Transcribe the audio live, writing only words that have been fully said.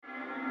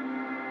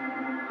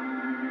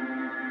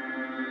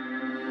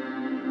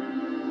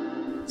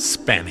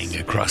Spanning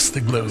across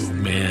the globe,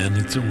 man,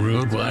 it's a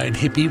worldwide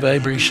hippie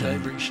vibration.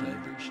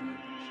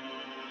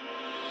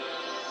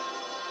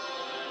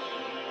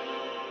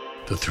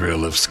 The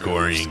thrill of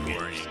scoring,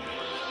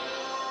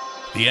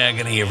 the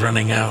agony of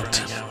running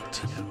out.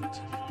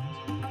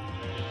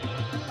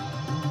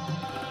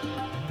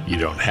 You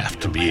don't have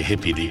to be a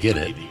hippie to get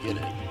it,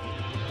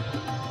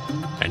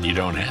 and you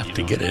don't have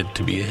to get it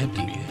to be a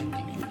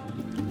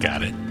hippie.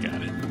 Got it?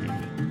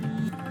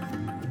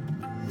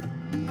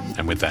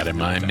 And with that in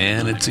mind,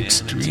 man, it's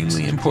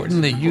extremely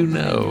important that you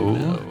know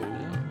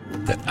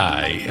that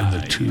I am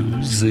the 2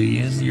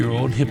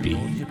 Zillion-Year-Old Hippie,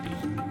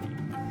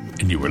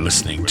 and you are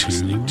listening to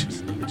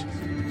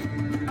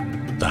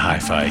the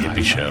Hi-Fi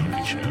Hippie Show.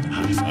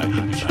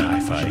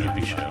 Hi-Fi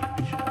Hippie Show.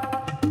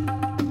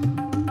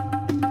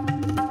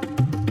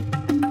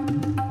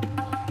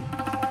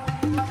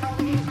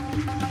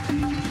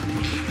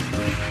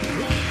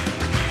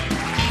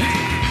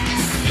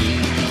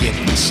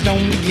 Getting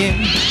stoned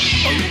again.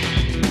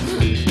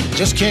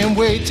 Just can't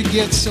wait to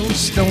get so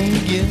stoned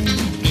again.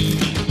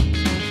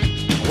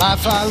 The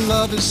life I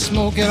love is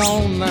smoking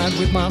all night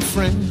with my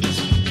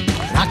friends.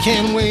 I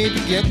can't wait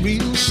to get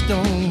real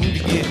stoned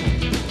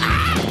again.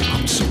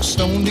 I'm so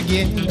stoned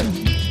again.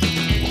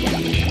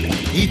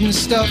 Eating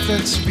stuff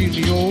that's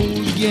really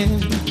old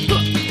again.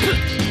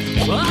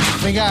 I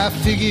think I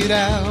figured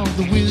out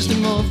the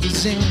wisdom of the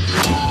Zen.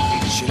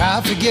 Should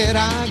I forget?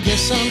 I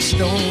guess I'm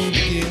stoned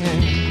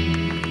again.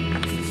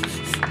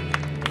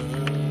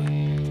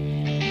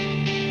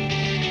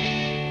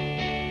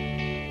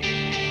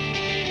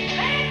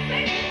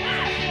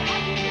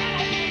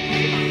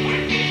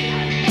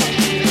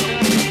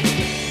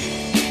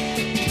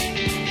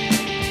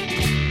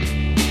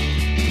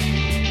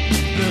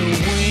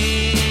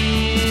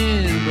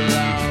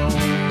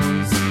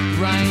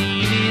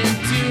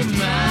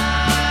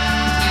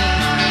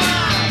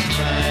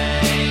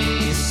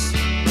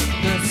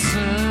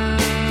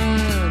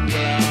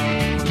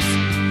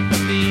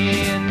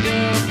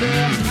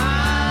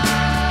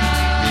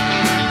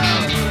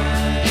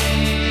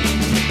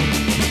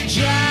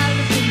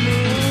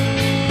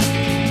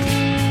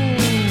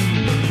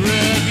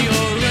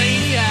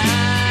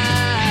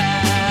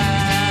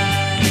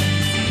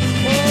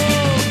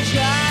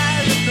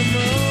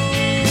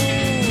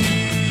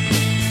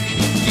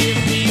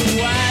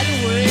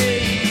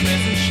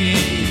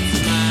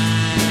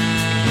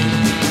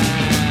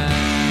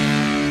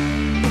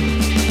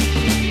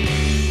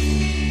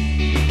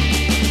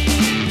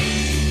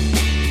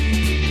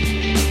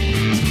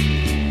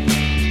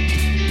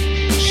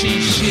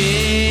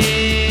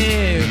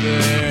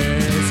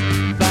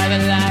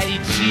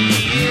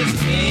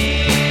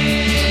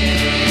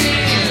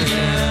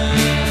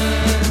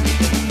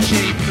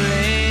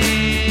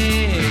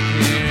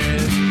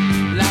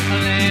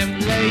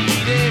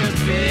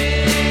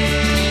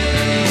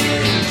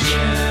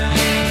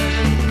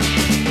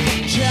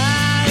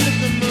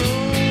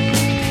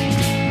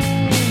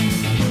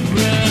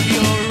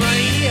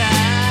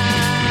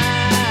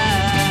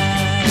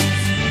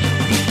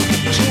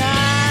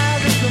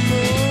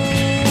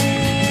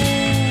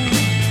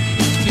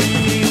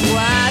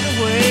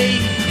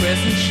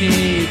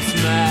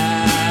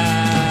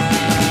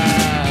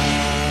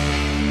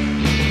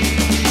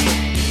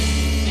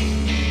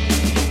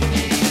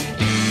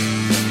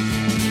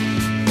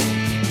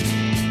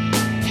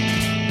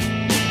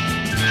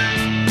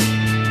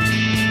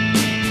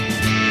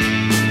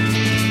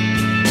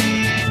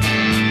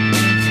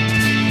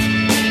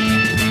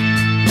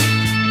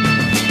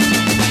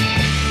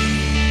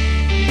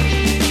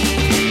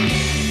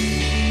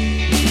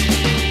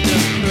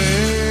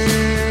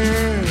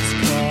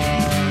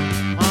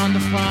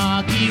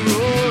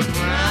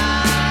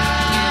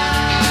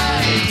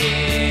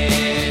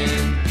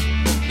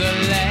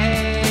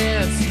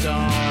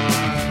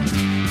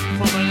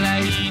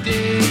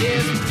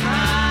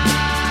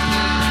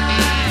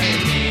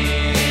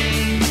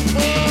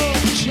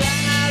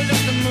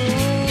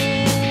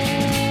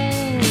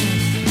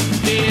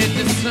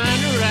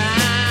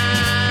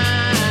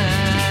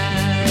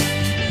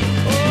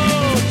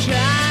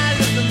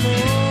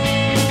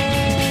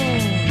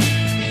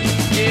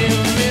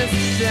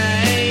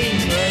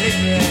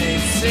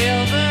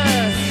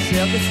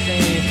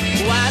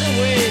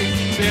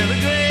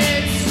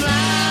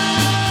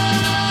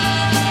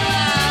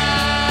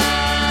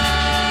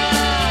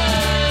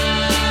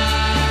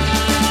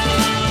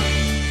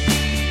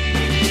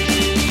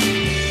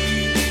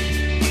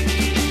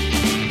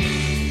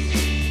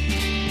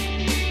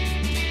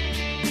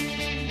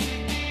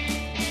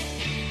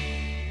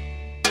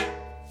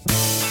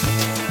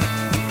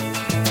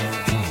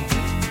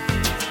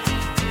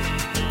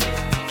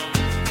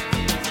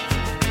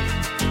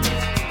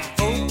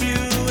 Hope you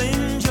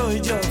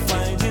enjoyed your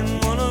fight in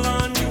one of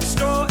our new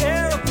stores.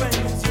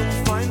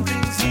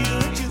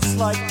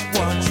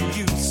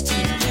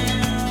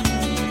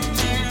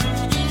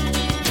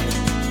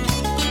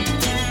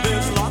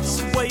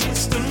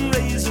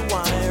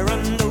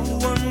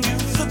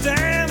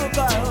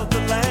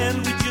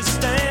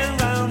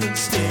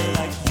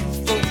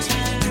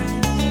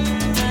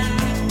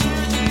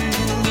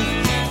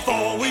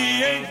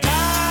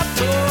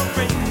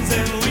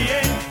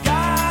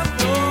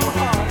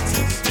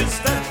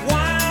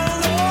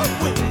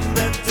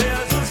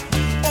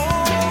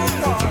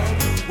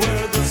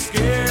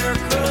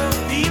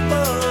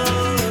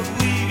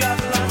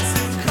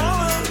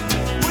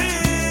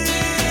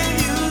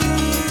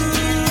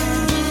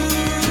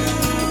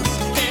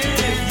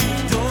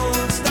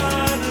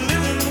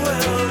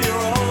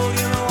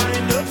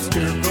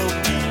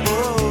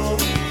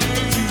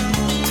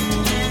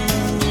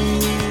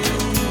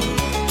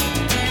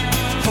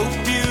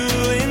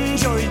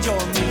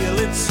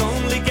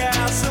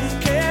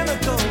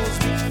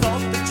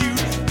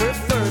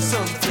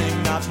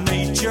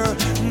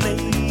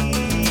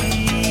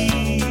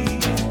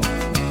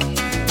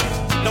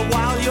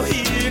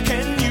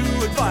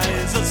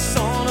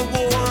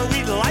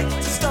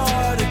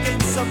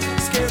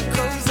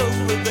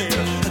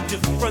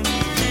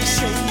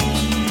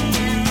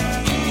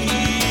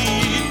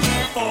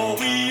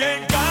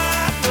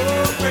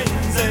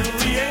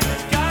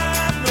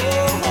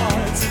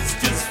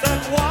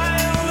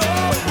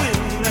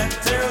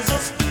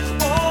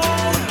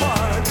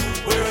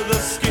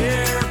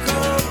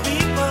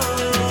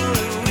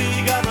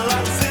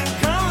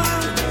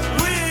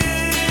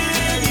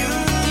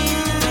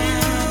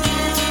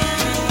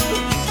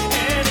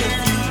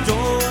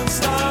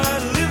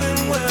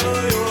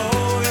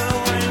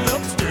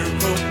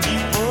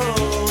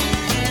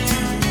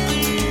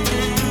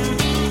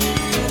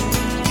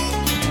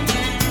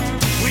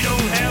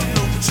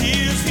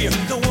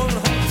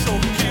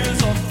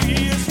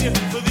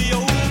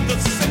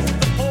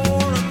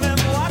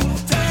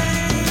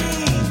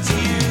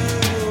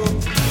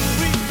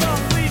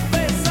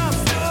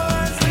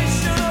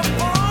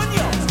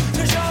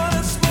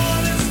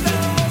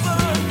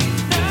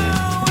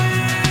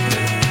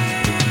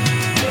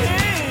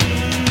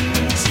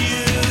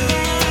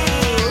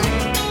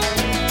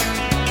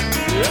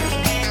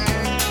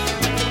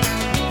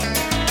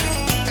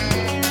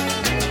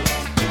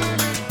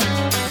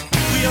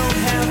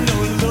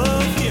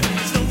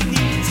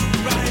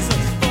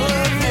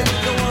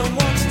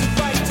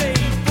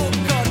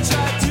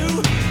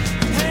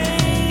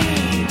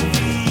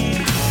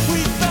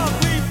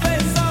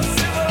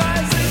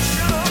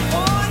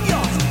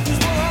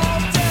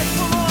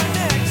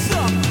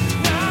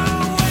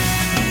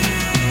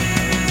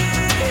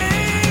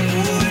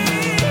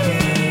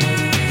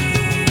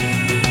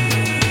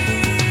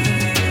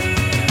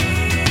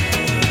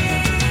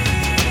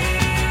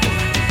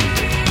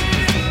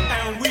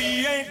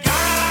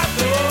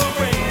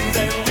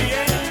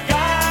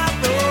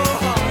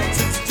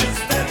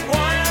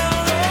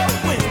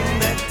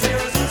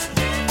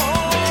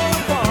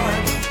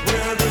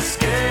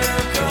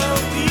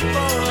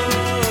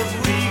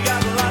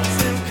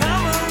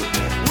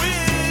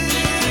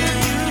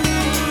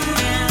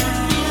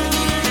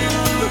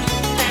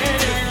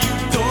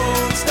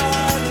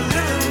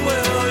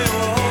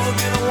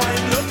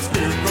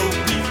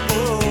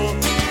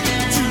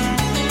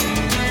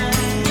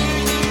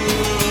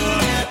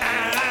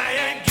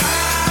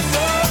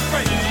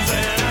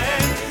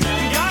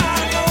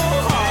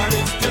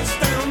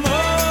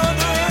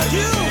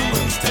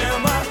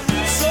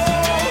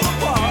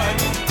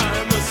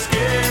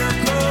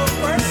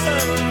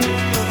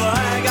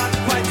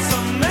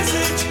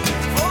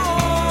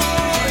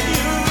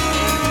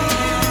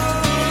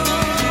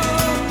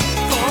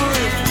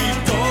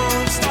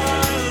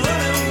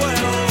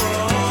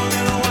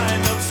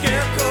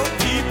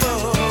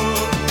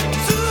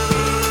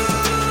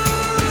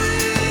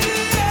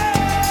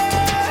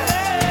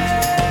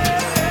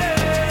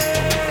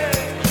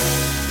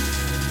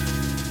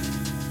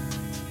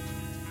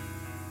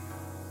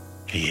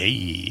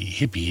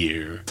 hippie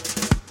here.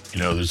 You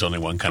know, there's only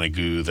one kind of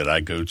goo that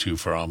I go to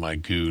for all my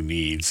goo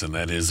needs, and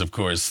that is, of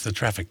course, the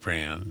traffic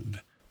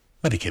brand,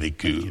 medicated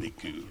goo,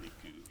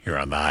 here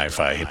on the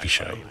Hi-Fi Hippie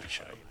Show.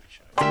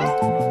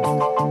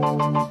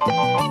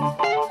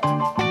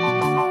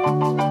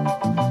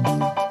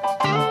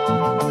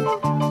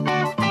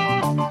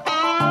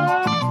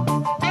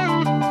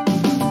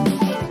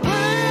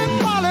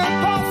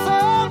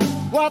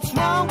 What's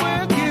wrong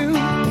with you?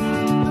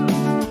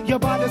 Your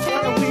body's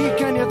kind of weak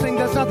and you think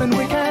there's nothing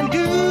we can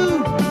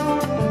do.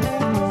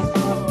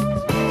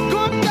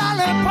 Good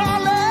golly,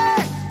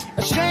 Polly,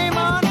 shame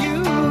on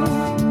you.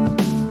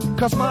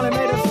 'Cause Molly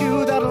made a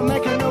stew that'll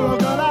make you know a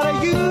good out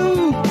of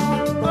you.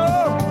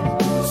 Oh,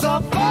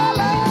 so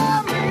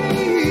follow me,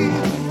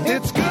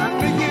 it's good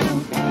for you.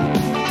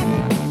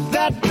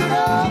 That good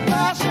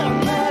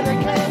old-fashioned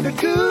medicated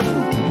goo.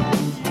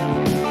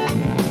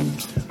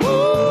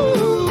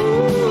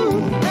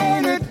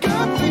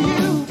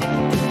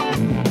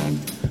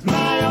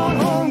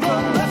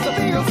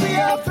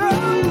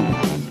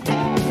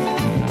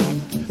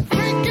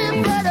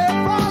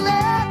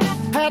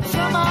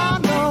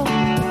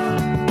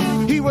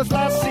 Was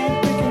last seen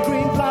picking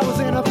green flowers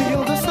in a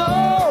field of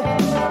snow.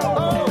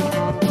 Oh,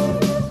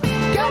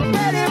 get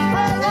ready,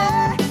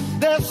 Freddy,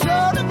 there's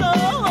sure to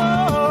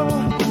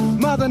know.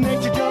 Mother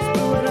Nature just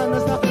blew it and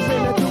there's nothing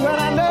really to it,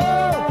 I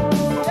know.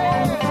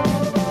 Yeah.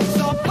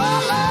 So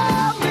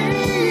follow me,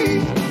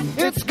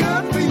 it's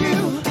good for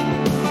you.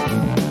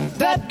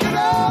 That good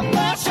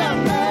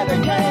old-fashioned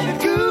medicated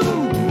goo.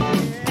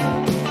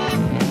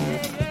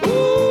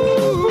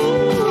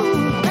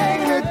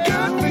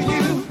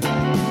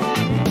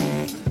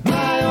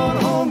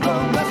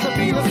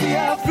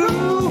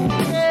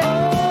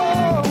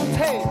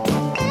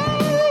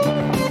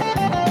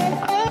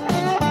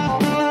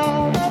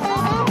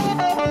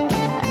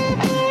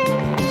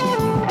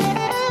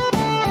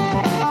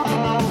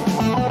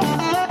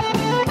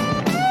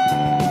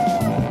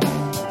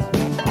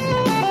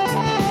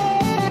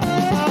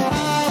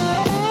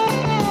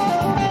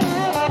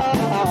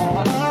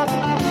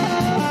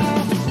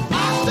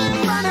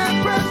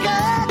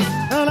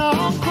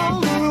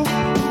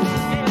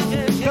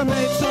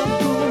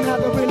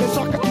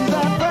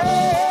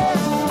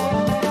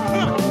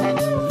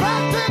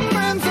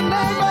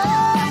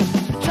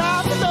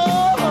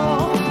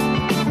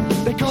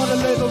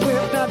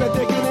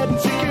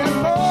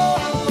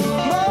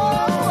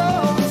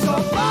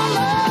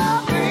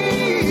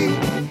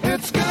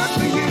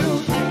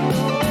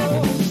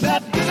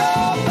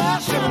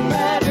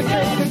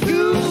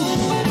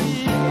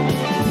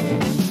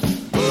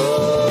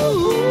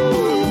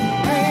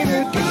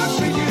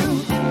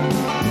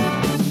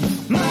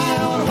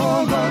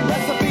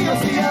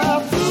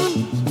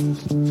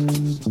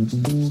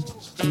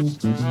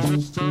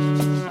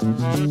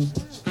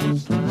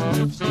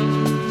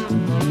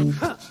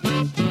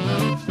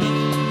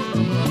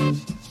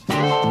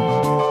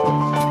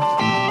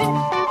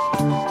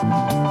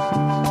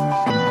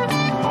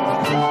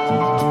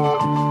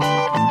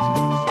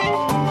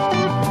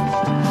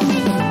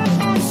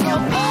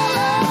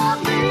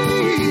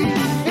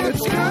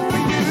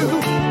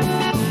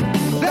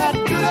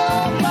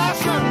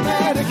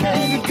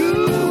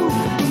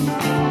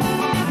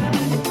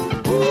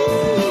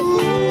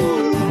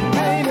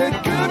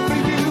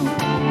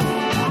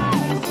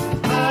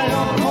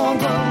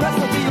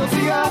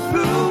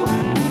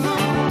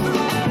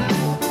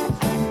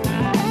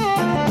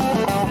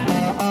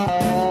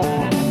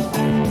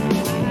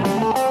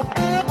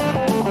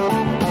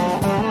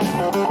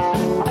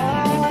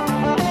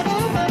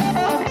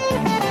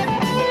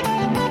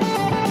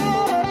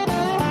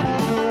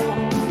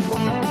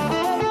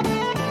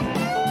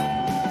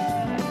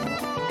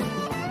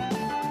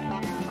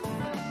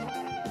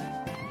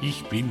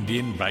 Ich bin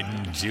den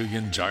beiden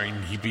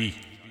Zillion-Year-Old Hippie.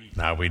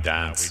 Now we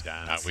dance,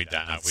 now we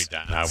dance,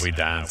 now we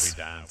dance.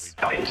 1,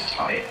 2,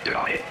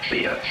 3,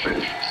 4,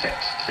 5, 6,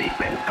 7, 8.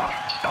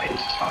 1, 2,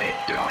 3,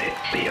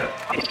 4, 1,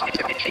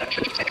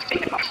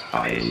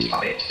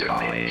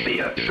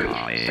 2, 3, 4,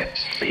 5,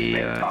 6, 7, 8.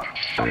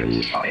 1,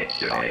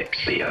 2,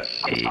 3, 4,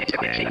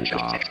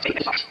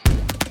 8.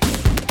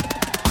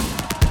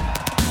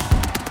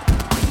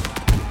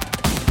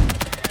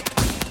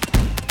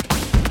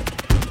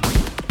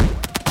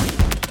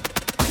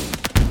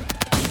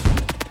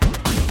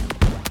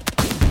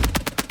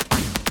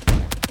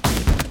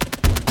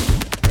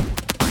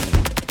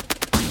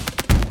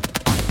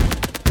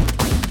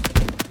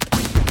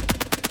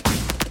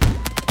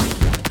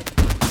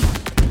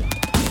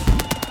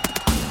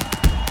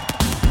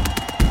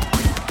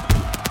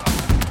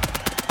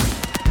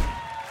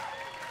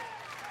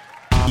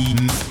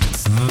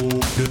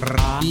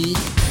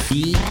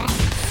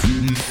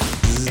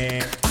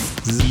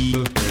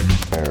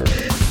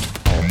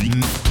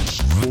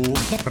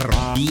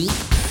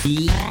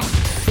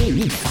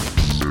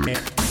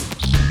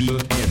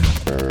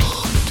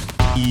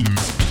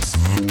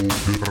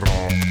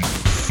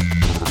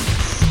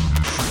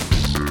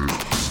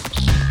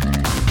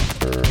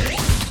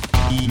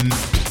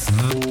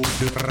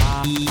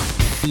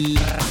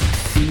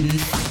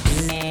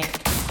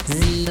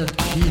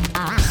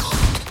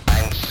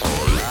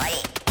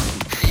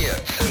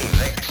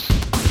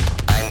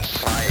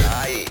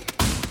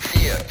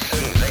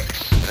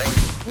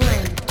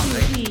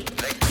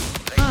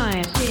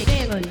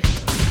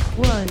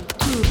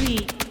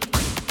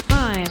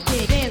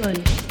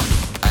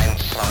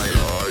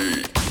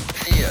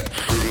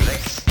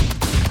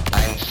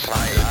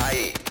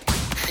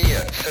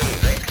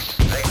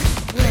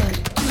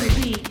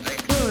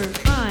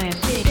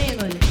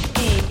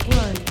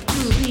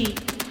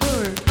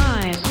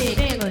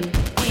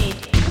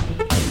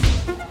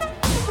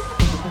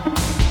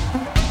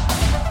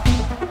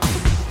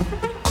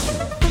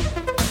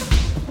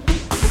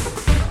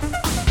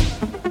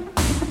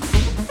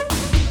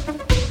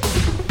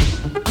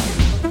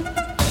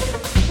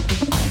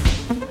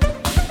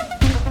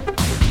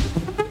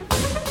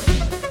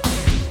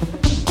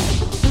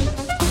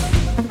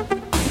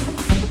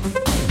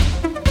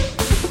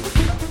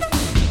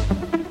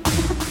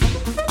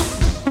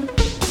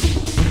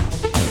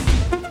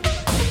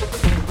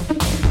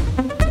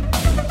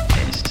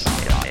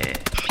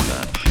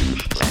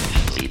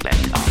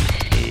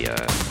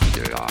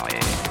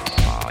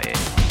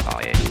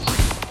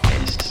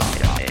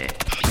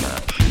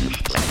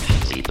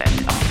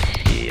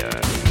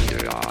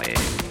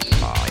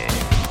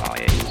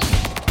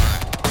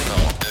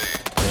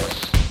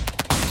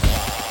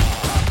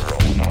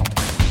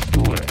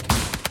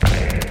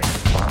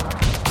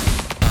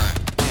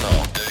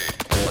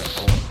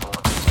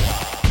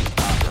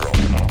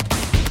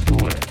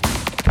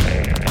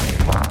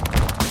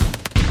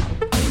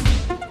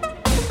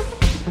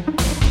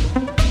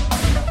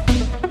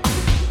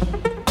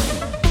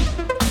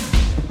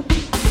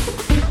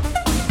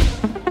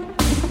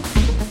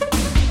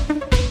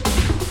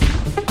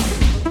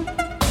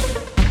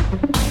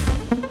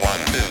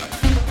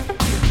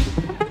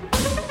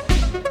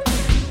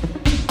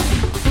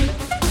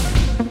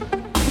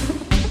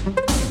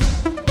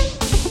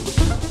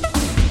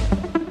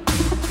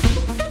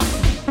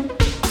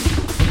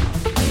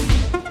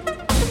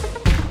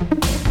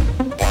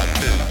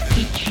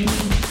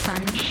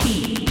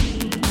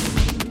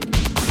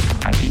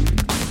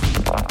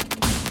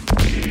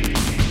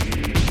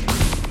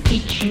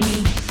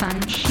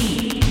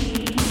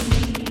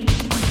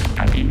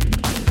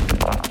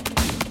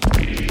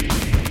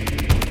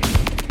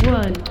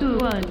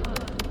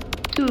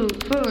 2,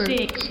 4,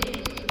 6.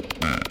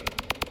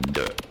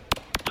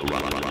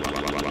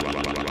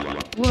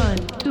 1,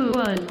 2,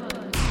 1,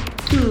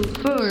 2,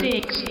 4,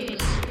 6.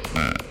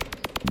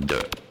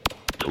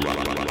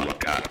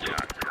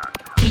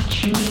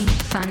 Ichimi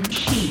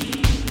Sanchi.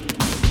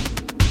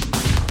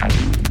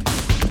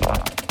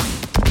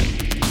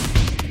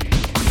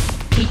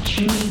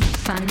 Ichimi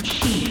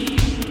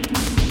Sanchi.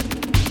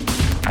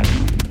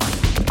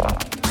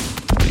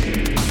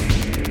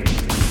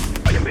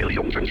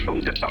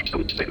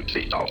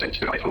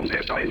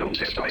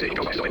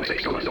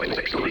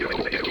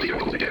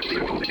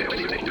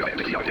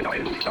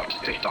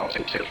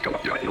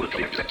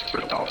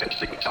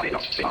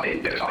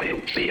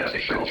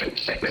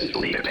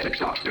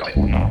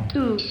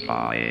 Two,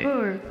 5,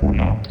 4,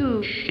 2,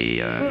 4,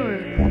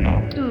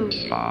 2,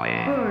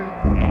 5,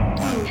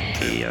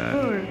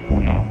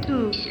 4,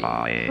 2,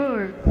 5,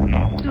 4,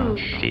 2,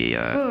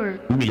 4.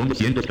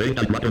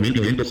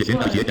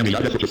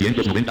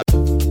 1.234.567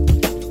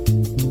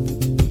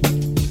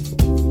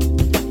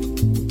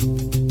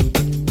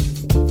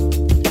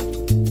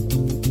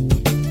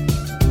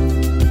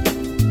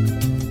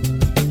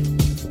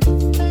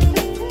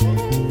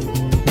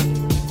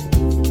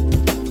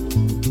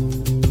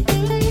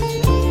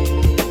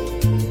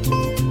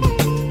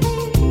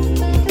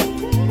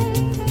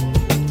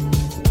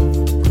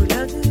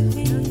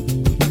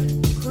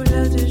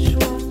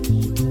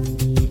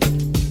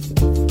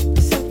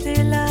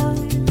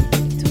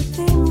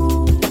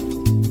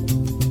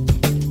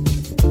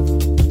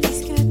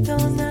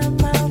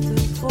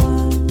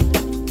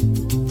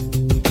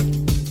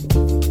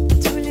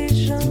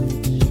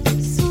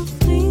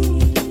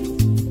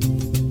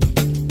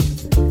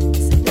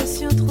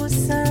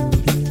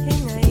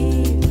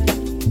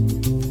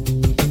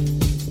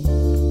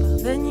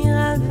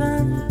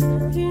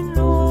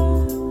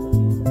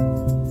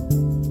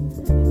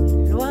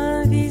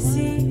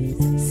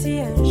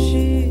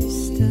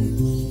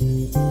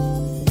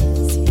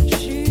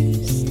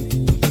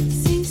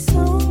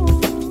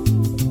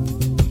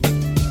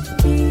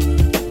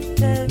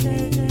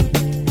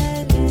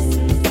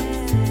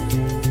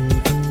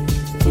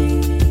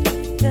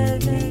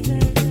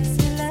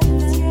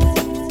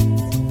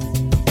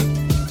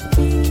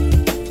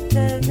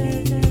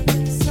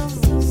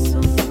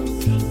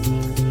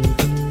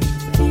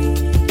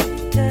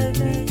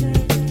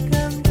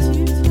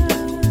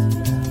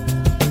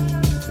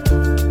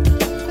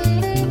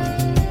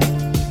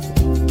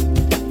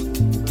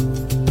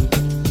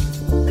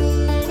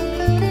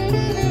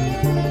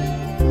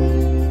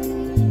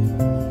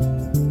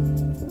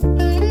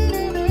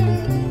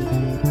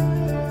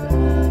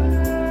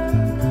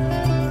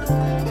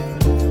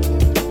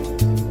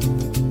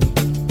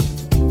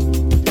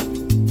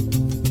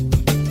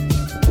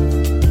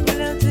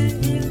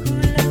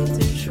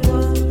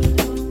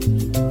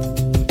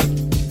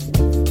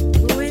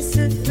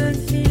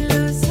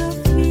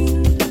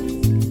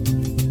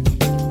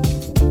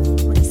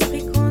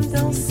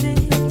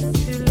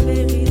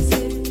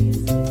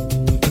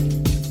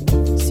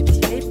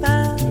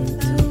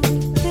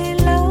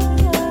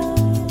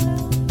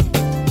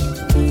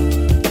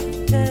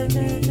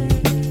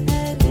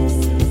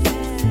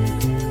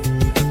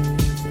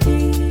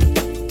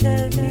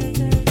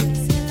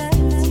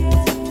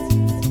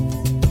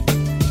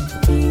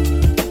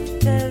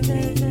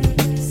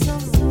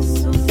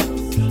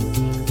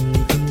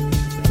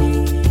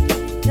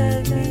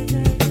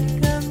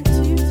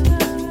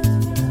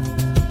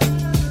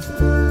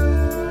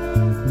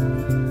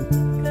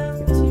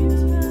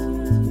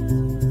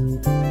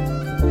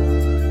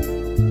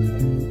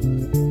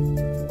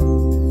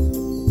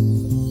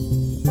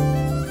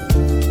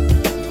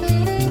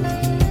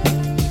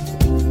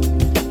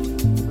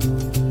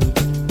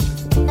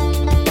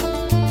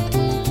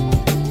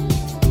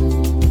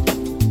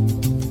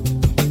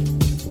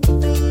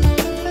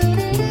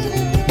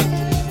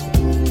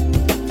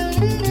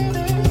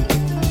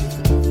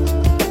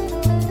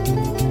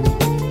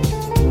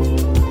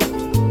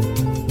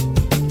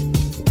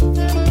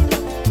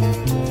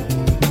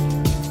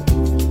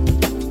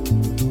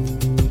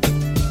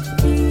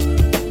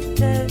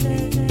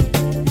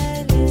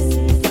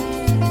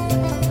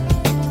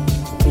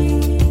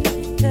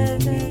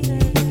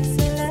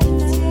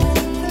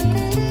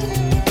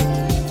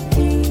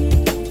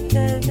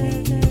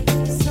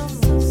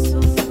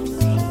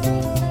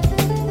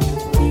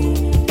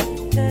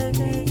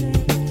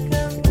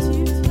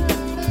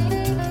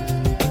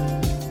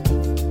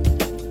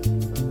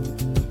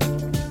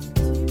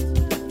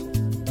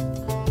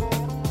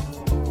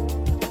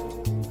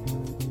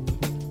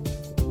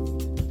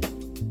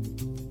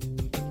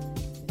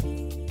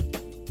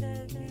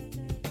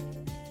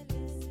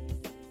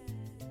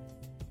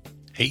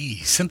 Hey,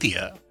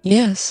 Synthia.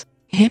 Yes,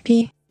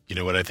 Hippie. You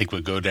know what I think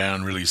would go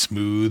down really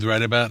smooth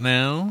right about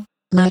now?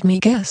 Let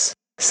me guess.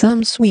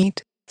 Some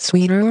sweet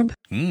herb?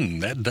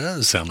 That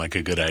does sound like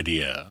a good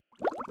idea.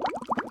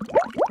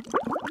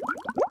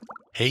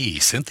 Hey,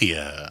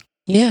 Synthia.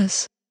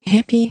 Yes,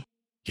 Hippie.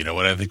 You know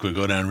what I think would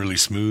go down really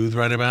smooth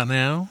right about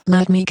now?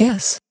 Let me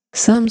guess.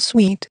 Some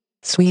sweet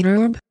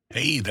herb?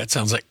 Hey, that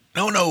sounds like...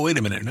 No, wait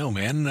a minute. No,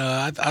 man.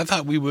 I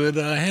thought we would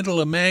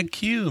handle a mag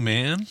Q,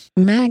 man.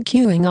 Mag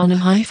queuing on a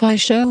hi-fi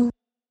show?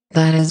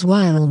 That is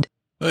wild.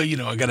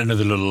 I got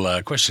another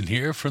little question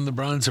here from the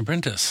Bronze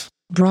Apprentice.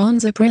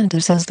 Bronze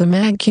Apprentice as the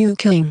Mag Q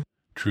King.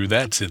 True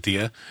that,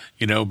 Cynthia.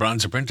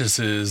 Bronze Apprentice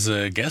is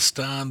a guest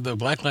on the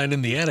Black Light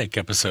in the Attic,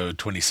 episode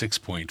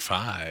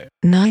 26.5.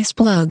 Nice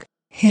plug,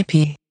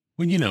 hippie.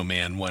 Well,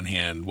 man, one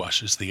hand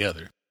washes the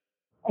other.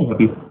 Hey,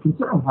 hippie,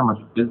 considering how much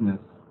business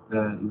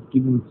is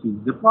given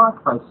to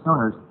Ziploc by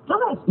stoners,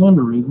 don't I stand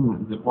to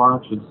reason that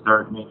Ziploc should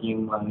start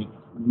making,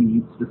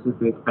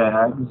 weed-specific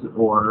bags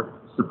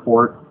or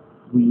support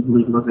weed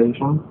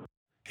legalization?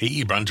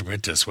 Hey, Bronze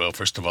Apprentice. Well,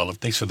 first of all,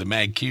 thanks for the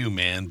Mag Q,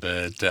 man,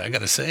 but I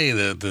gotta say,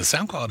 the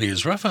sound quality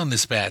is rough on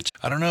this batch.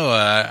 I don't know,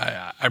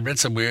 I read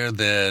somewhere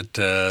that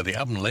the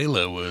album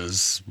Layla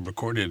was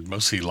recorded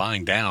mostly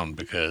lying down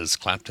because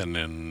Clapton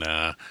and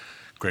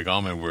Greg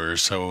Allman were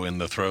so in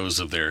the throes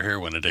of their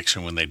heroin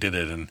addiction when they did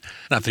it. And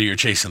not that you're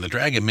chasing the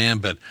dragon, man,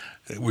 but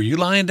were you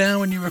lying down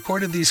when you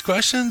recorded these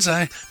questions?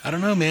 I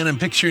don't know, man. I'm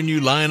picturing you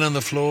lying on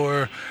the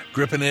floor,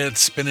 gripping it,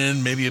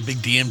 spinning, maybe a big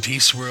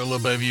DMT swirl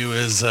above you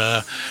as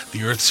the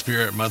Earth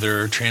Spirit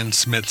Mother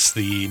transmits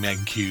the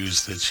mag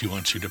cues that she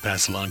wants you to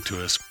pass along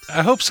to us.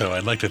 I hope so.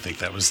 I'd like to think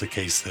that was the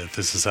case, that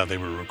this is how they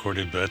were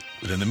recorded. But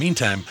in the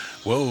meantime,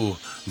 whoa,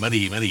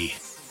 muddy.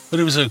 But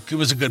it was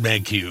a good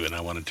mag cue, and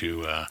I wanted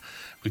to...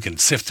 we can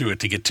sift through it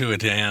to get to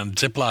it. And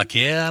Ziploc,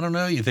 yeah, I don't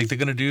know. You think they're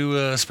going to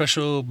do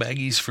special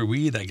baggies for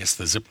weed? I guess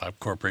the Ziploc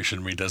Corporation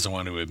really doesn't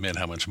want to admit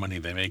how much money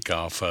they make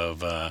off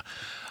of us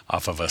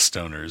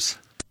stoners.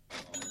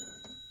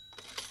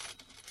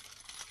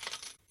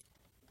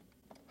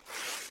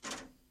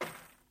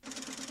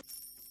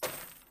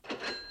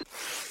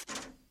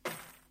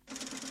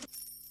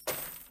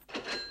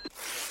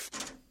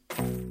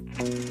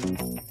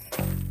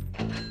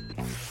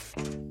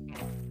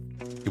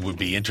 It would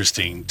be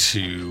interesting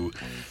to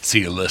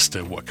see a list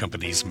of what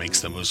companies makes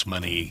the most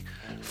money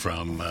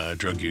from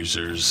drug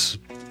users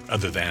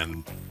other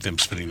than them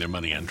spending their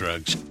money on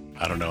drugs.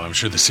 I don't know. I'm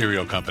sure the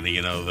cereal company,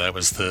 that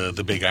was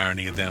the big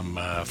irony of them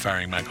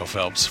firing Michael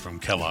Phelps from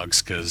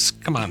Kellogg's, because,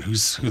 come on, who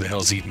the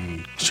hell's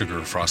eating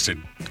sugar-frosted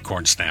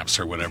corn snaps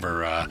or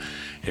whatever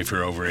if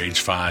you're over age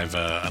 5,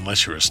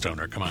 unless you're a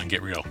stoner? Come on,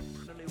 get real.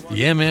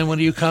 Yeah, man, what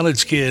are you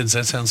college kids?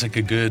 That sounds like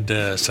a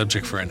good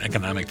subject for an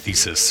economic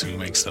thesis. Who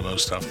makes the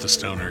most off the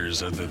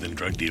stoners other than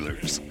drug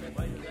dealers?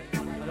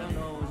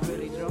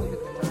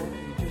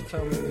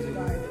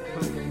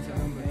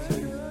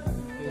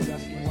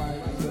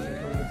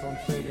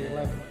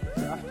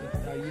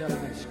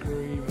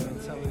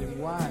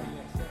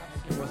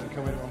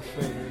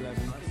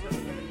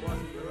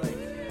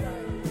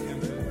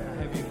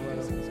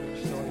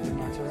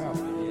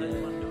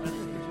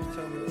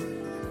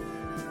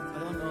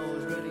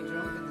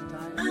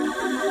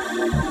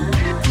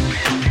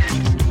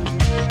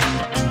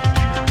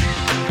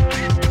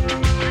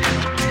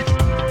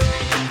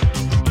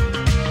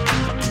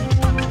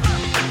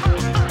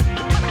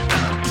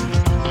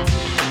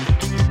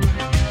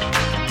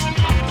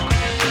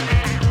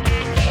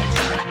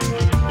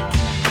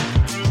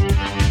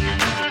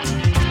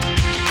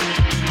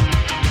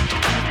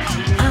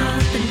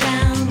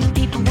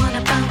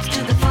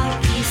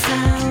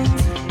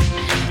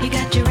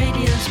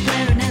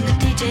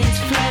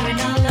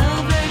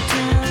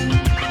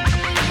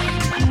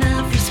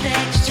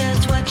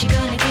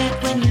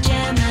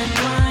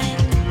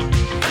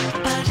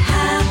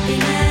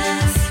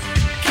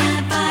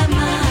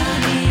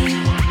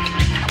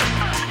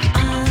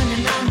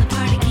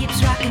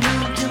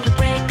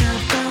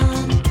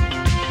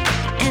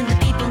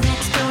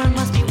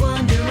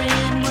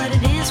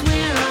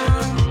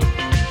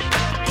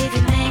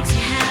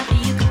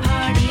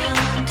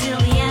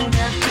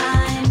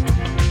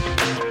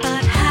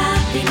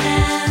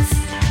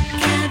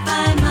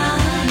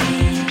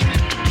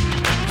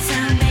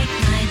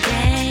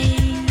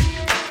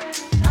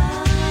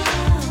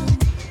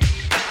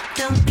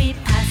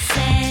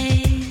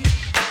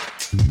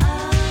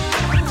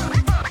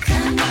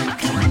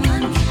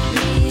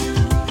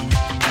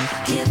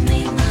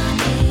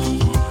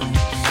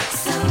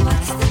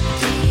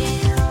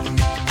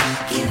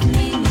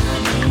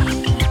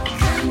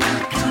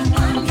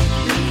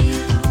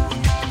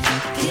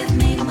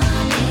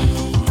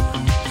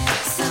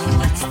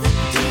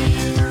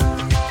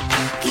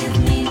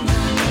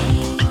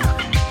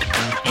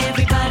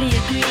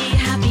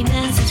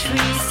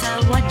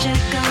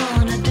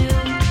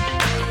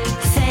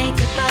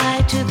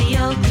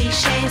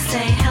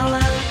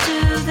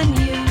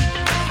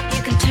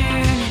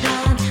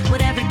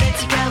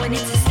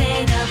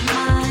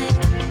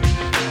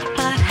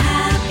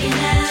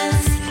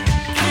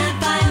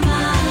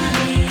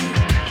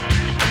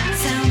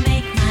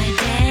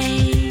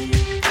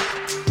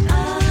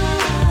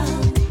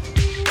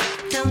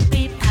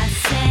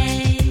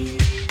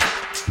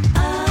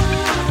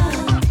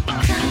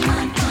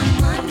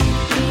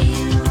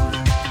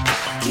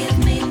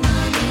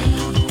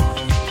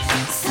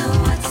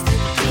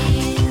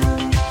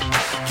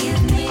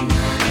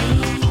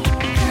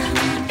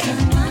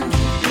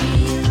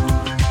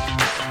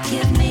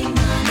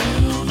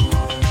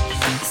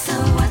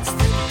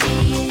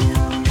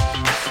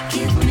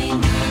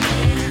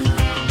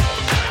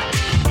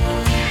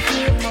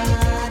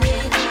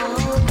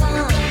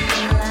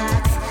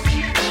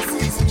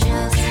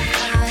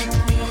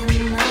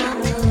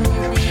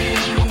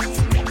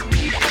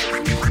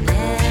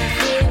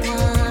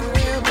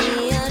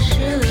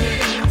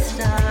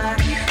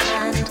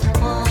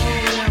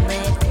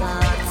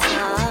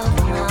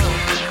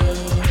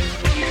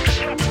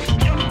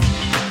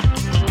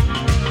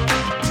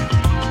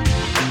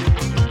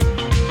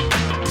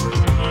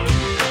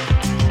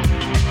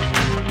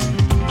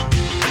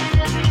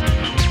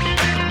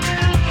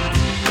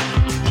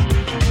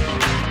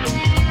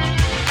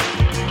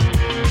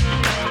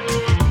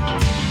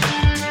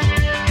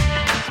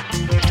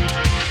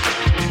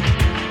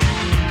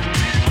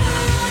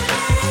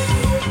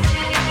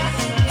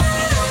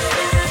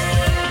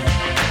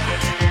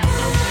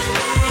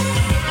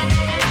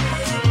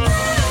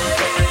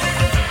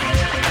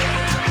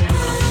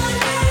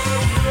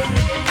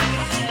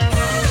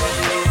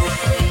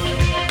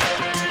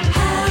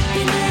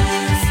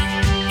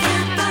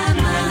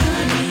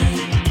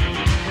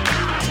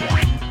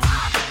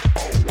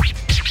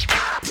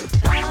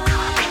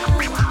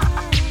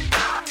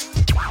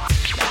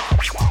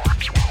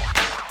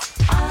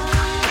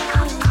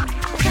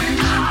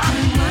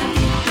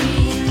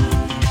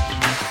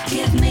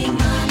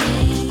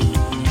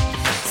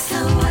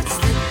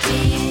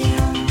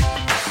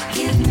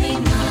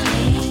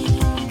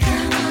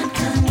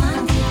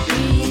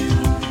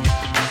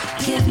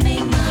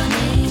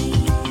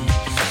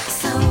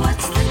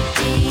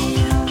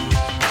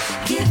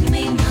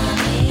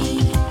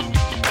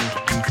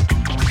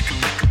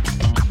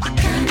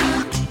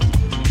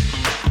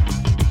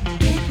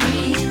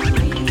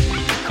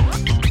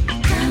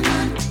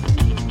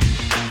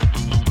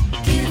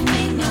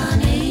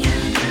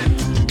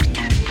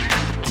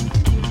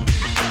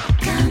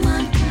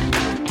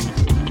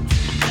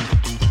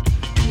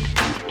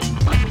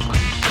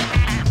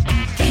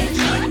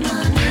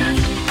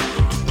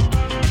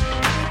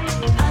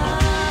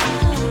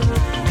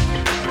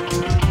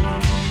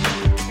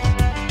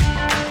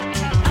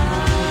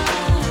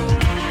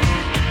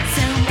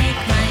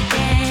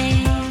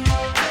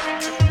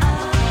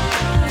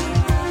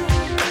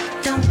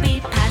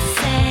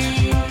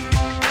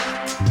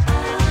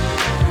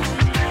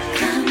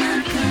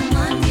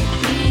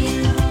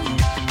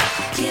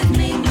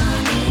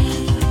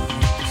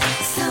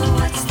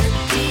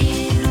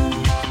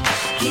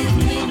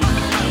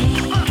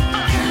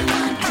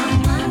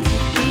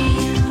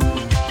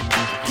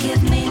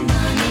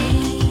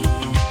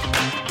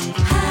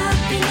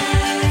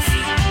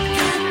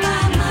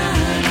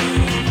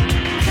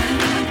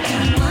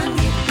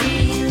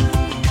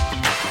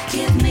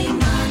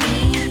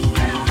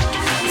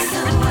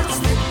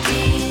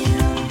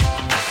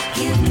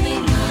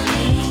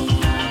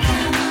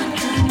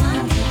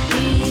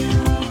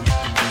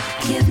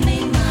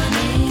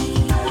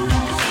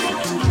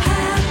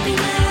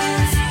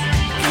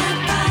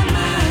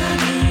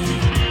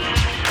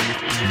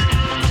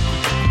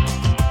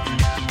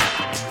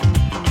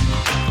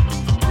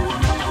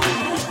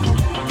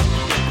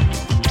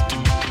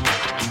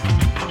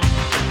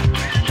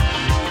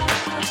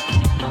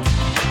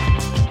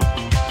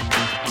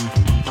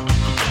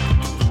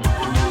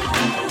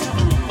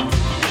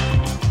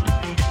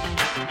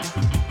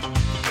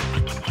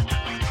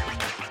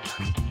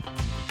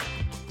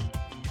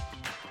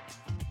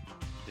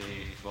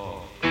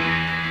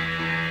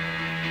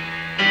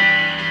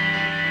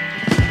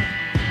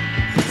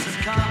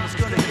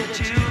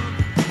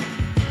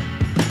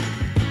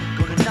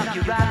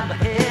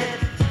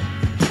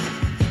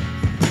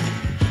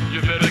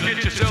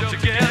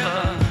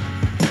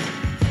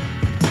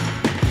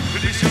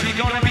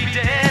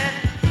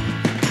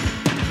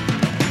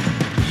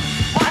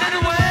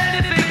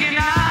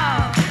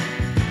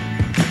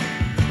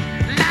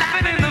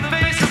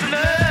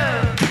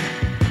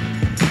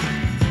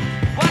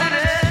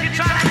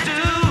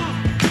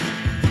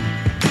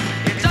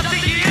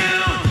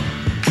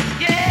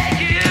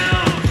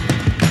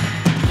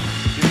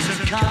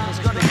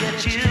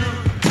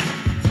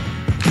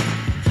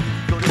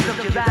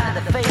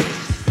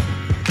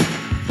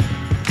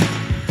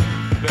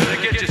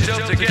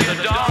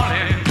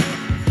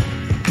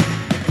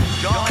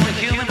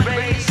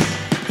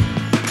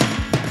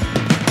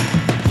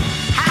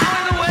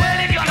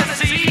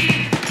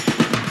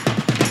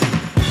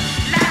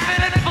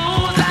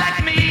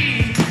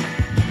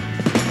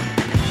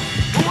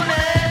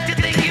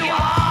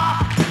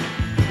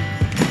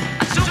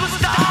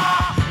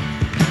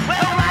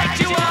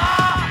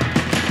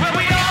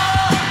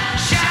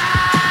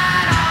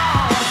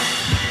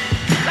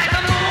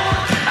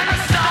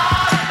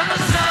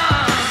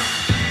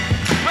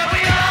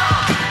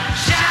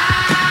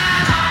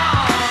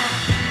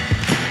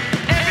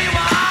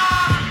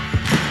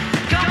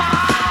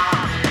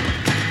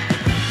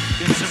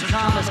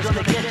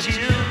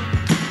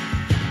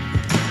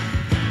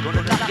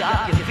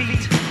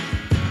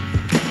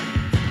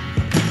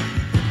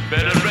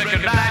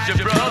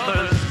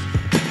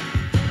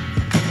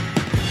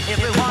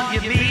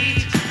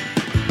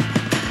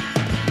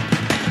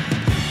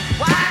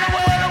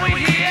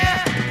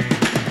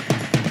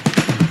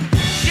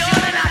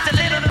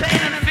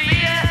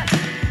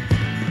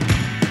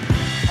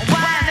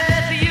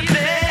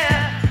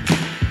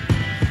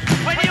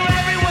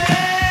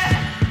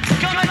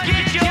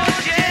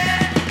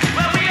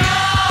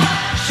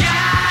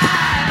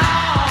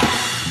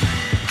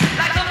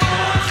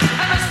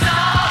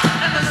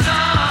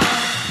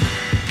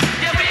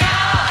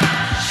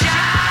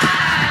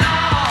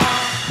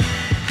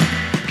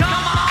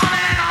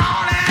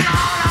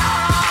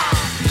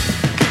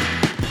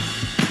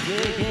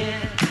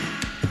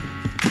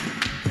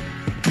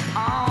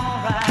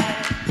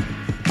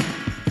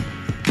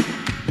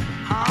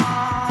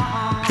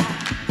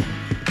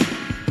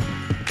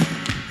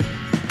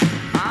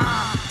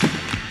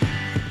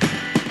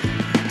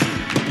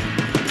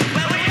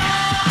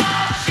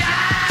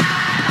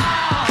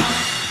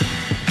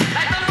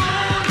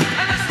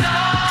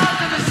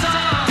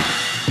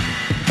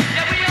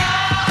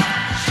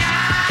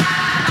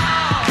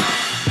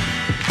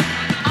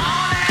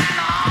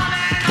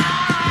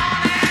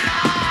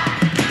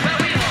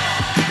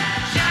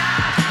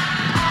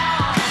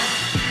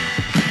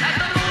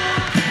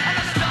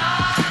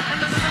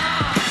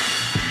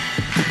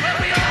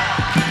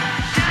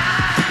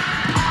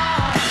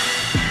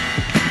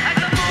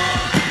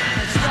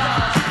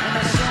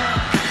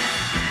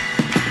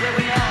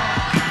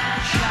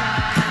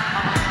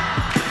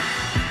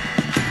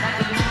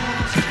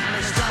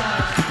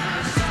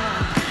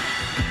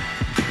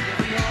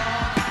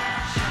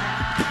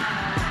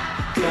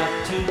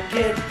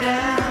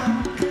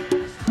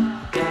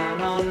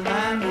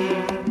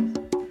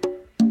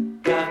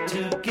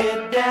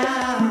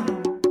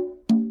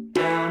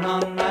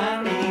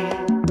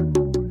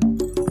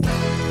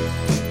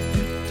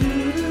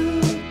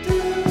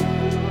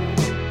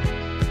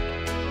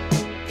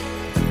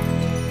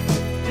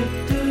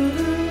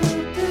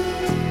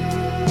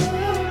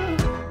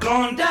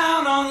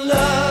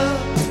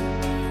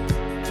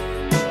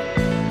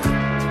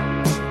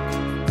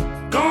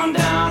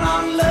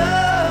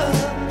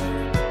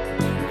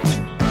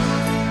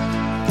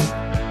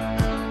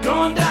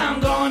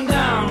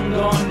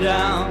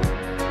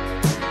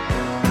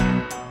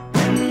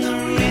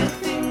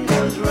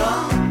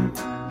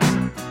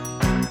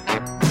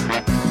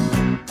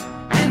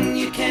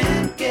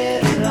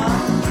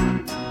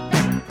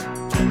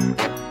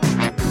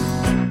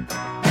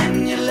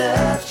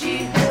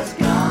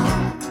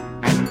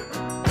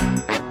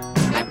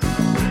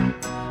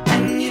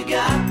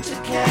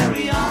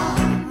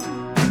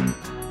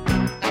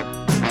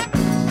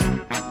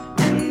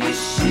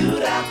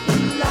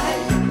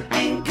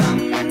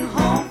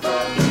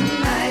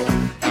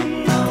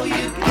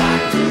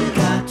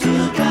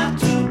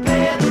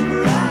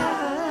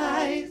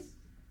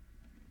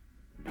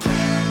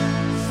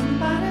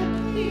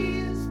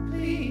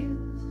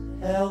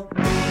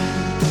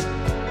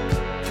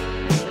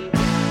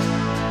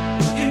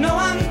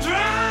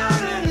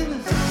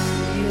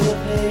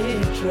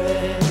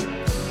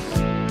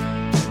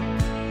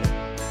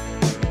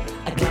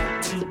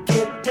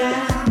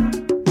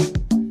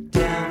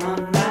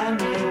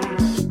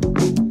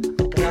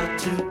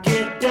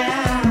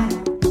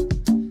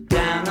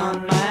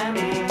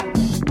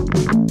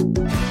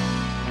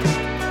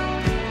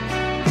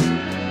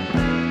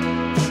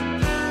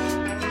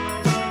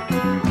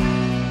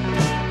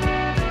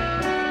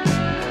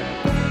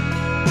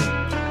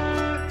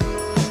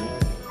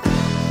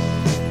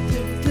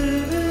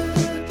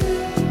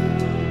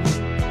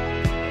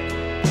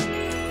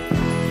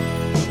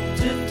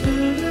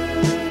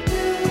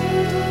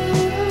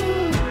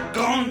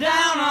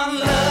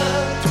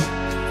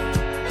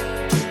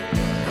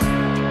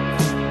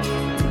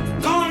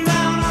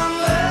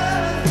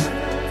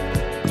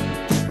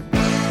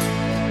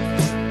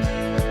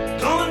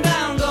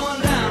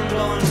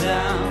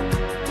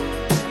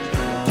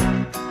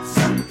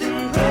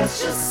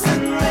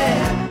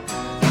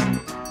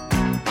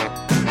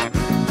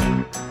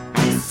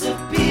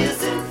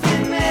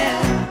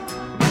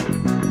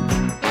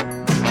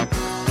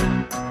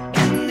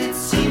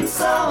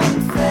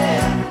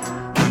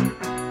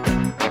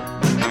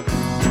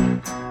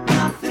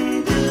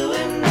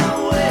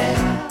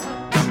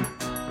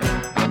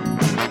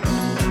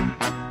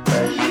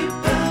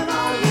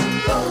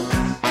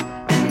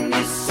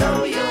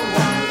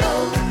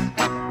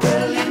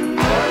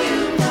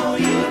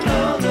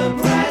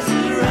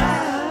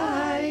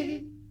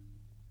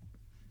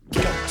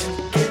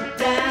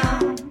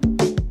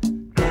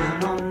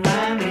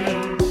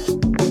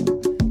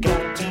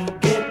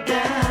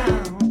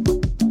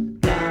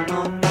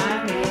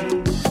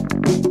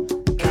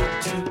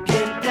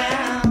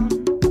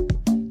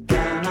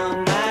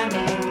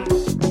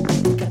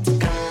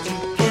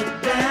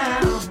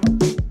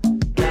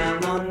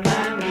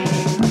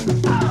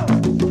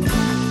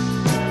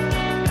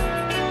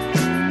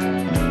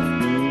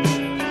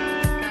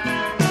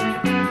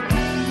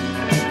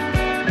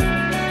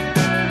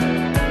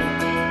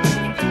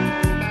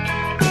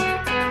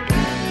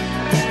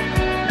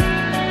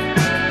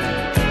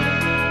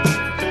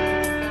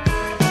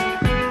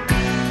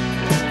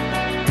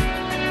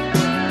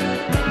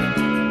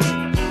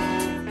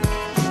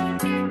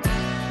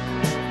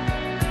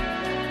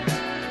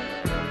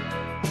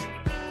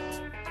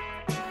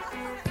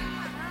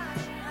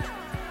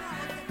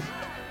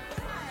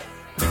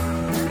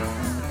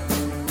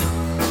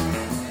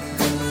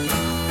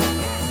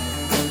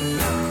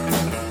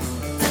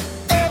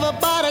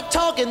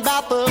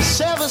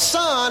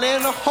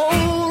 the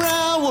whole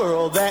round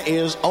world, there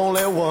is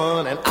only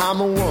one, and I'm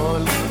a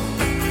one.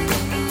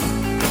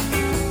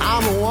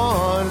 I'm a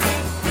one.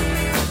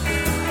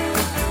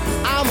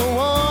 I'm a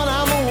one,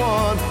 I'm a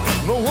one.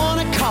 The one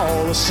I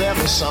call the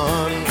seventh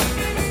son.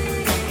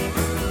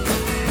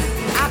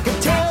 I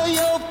can tell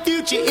your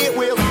future, it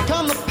will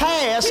come to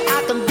pass.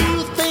 I can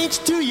do things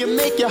to you,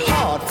 make your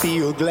heart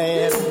feel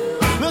glad.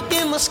 Look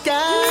in the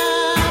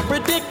sky,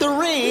 predict the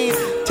rain.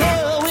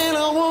 Tell when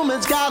a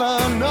woman's got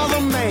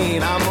another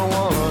man. I'm a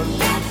one.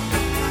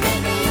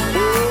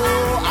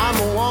 Oh, I'm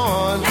a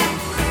one.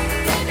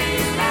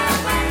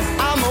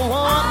 I'm a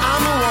one,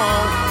 I'm a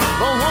one.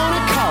 The one I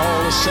call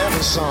the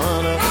seventh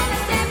son.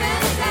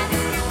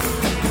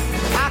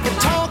 I can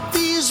talk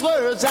these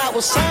words that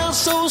will sound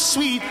so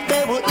sweet.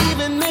 They will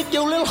even make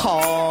your little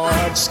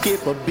heart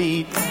skip a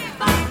beat.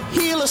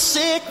 Heal the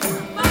sick,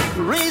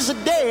 raise the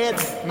dead,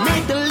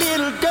 make the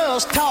little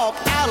girls talk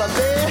out of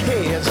their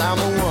heads. I'm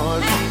a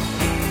one.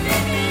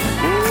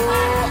 Oh,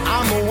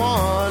 I'm a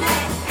one.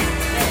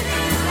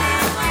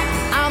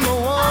 I'm a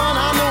one,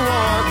 I'm a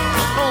one.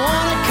 The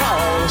one I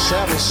call the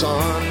seventh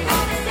son.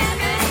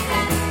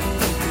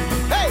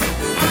 Hey!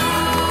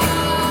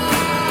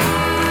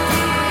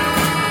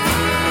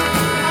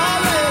 All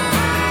right.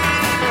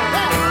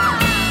 Hey!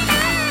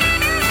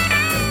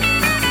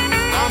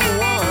 I'm a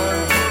one.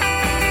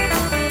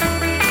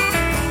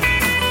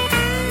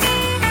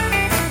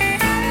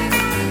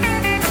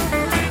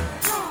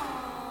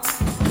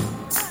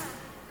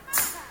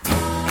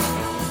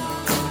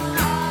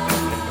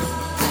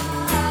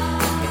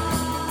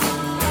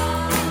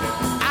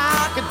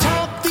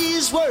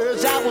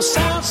 Words that will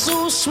sound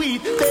so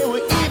sweet, they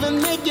will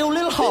even make your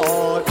little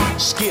heart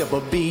skip a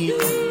beat.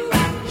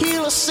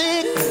 Heal the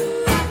sick,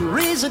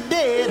 raise the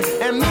dead,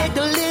 and make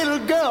the little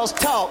girls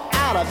talk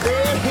out of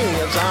their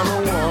heads. I'm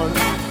a one.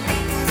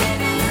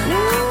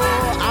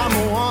 Oh, I'm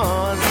a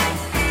one.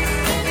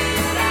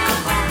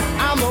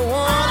 I'm a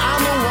one,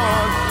 I'm a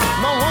one.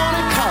 The one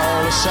I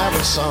call the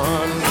seventh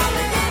son.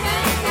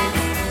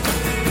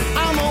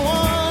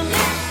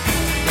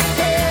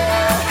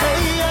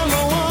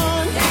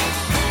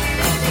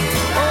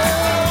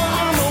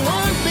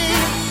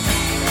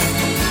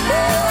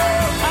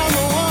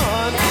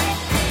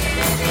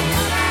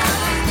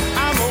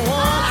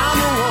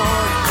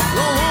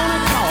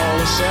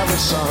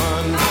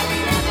 Son.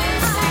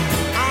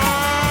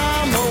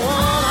 I'm the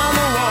one,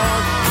 the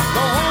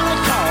one I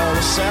call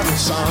the seventh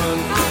son.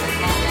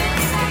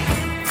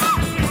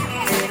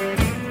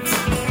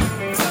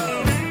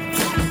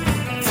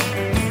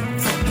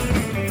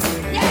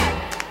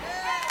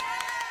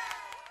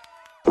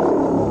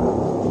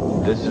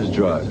 This is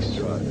drugs.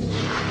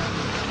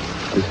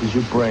 This is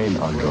your brain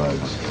on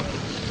drugs.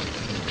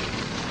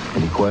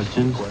 Any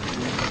questions? No,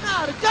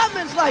 the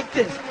government's like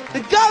this.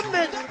 The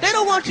government, they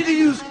don't want you to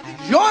use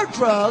your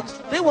drugs,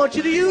 they want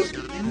you to use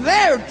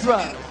their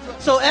drugs.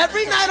 So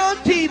every night on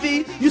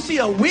TV, you see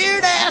a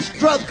weird-ass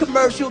drug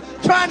commercial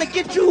trying to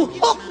get you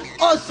hooked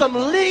on some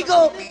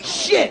legal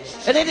shit.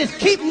 And they just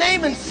keep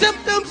naming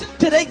symptoms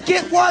till they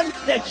get one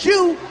that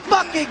you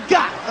fucking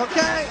got,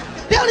 okay?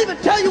 They don't even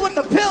tell you what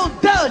the pill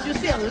does. You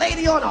see a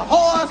lady on a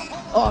horse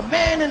or a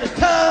man in a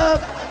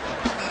tub,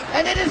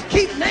 and they just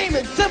keep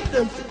naming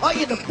symptoms. Are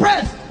you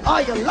depressed?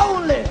 Are you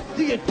lonely?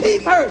 Do your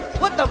teeth hurt?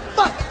 What the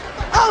fuck?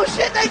 Oh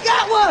shit, they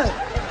got one!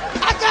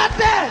 I got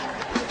that!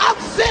 I'm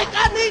sick,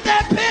 I need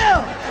that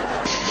pill!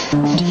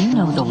 Do you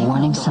know the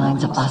warning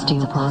signs of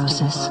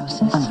osteoporosis?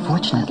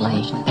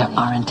 Unfortunately, there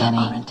aren't any.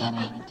 Oh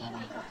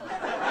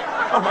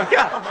my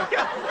god! Oh my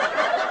god!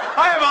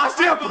 I have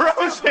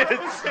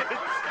osteoporosis!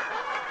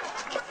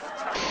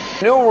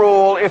 New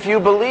rule, if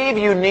you believe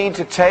you need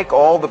to take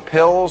all the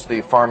pills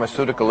the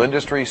pharmaceutical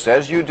industry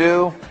says you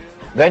do,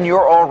 then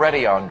you're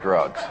already on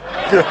drugs.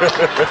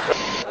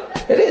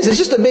 It is. It's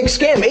just a big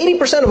scam.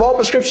 80% of all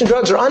prescription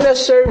drugs are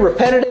unnecessary,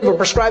 repetitive, or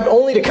prescribed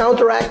only to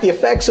counteract the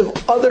effects of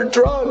other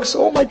drugs.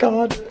 Oh my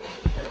God.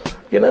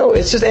 You know,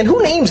 it's just, and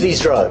who names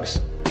these drugs?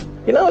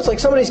 You know, it's like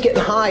somebody's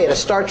getting high at a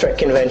Star Trek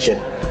convention.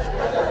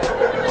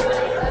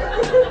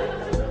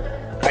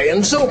 I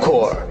am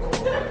Zocor.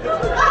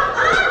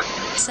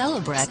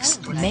 Celebrex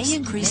may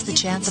increase the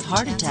chance of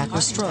heart attack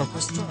or stroke,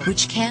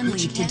 which can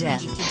lead to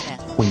death.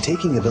 When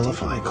taking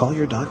Abilify, call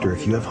your doctor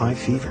if you have high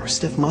fever,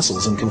 stiff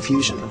muscles, and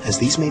confusion, as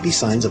these may be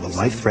signs of a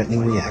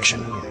life-threatening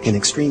reaction. In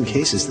extreme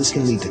cases, this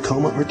can lead to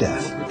coma or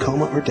death.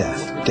 Coma or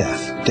death.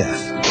 Death.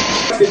 Death.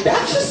 Did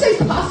that just say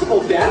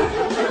possible death?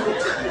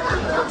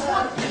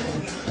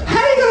 How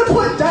are you going to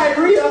put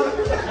diarrhea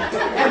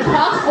and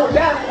possible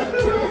death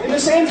in the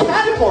same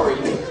category?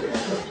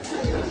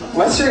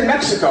 Western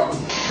Mexico.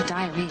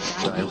 Diarrhea.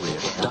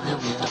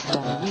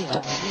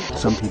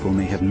 Some people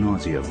may have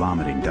nausea,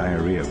 vomiting,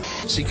 diarrhea.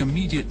 Seek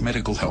immediate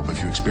medical help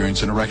if you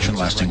experience an erection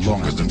lasting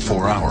longer than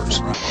 4 hours.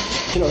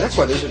 You know, that's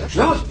why there's a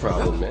drug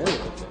problem, man.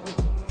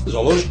 There's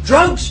all those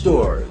drug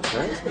stores,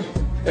 right?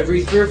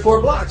 Every 3 or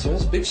 4 blocks, you know,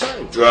 it's a big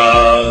sign.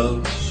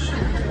 Drugs.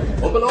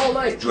 Open all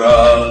night.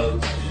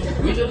 Drugs.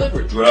 We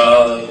deliver.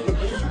 Drugs.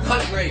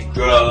 Cut rate.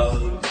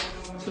 Drugs.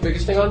 It's the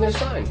biggest thing on their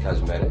sign.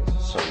 Cosmetics,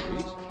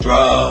 sundries.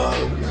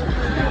 Drugs.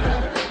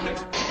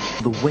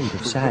 The weight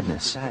of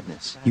sadness.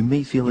 You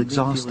may feel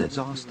exhausted,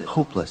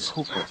 hopeless,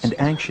 and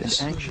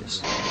anxious.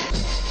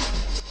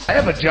 I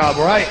have a job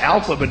where I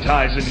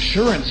alphabetize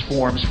insurance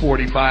forms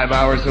 45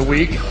 hours a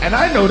week, and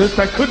I noticed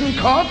I couldn't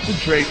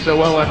concentrate so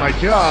well on my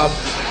job,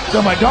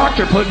 so my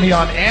doctor put me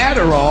on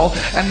Adderall,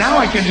 and now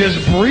I can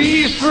just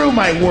breeze through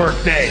my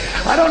workday.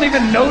 I don't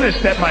even notice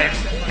that my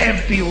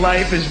empty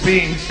life is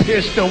being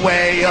pissed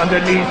away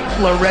underneath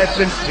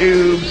fluorescent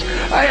tubes.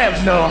 I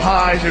have no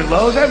highs or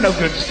lows. I have no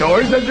good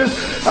stories.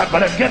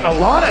 But I'm getting a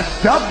lot of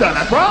stuff done.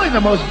 I'm probably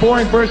the most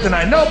boring person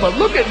I know, but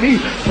look at me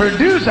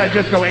produce. I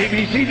just go A,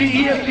 B, C, D,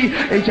 E, F, G,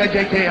 H, I,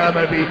 J, K, L, M,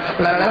 N, O, P,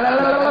 blah, blah,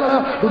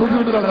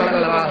 blah, blah,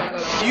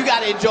 blah. You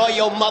gotta enjoy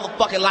your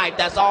motherfucking life.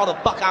 That's all the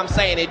fuck I'm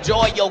saying.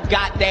 Enjoy your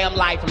goddamn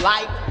life.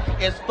 Life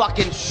is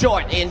fucking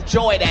short.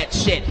 Enjoy that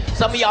shit.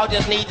 Some of y'all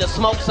just need to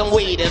smoke some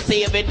weed and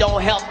see if it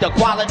don't help the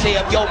quality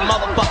of your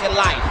motherfucking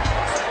life.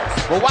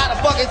 Well, why the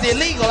fuck is it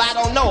illegal? I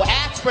don't know.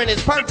 Aspirin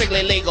is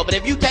perfectly legal, but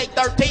if you take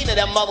 13 of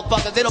them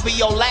motherfuckers, it'll be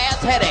your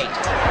last headache.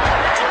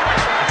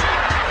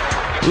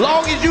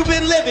 Long as you've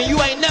been living,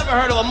 you ain't never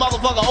heard of a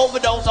motherfucker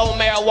overdose on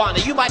marijuana.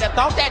 You might have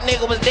thought that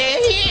nigga was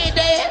dead. He ain't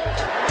dead.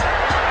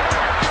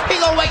 He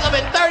gonna wake up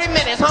in 30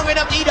 minutes, hungry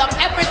enough to eat up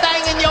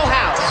everything in your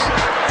house.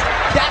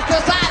 That's the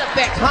side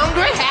effect.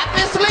 Hungry,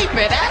 happy,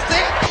 sleepy. That's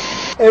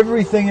it.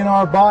 Everything in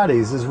our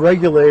bodies is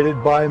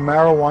regulated by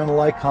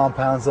marijuana-like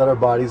compounds that our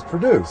bodies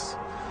produce.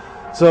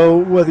 So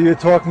whether you're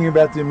talking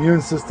about the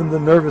immune system, the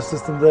nervous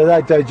system,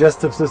 the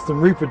digestive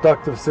system,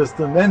 reproductive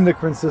system,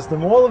 endocrine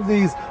system, all of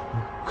these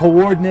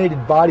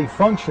coordinated body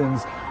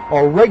functions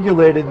are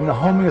regulated in a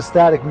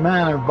homeostatic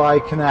manner by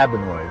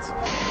cannabinoids.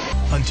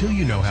 Until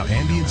you know how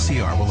ambient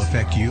CR will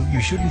affect you,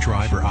 you shouldn't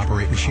drive or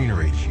operate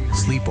machinery.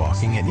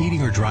 Sleepwalking and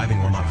eating or driving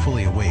while not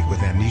fully awake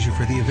with amnesia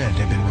for the event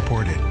have been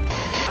reported.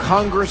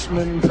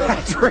 Congressman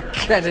Patrick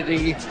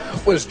Kennedy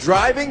was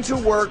driving to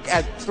work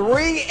at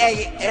 3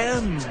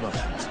 a.m.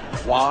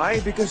 Why?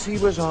 Because he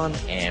was on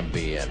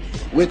Ambien,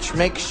 which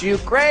makes you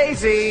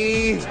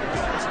crazy.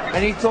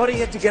 And he thought he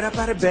had to get up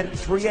out of bed at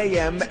 3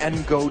 a.m.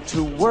 and go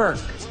to work.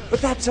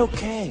 But that's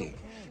okay,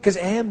 because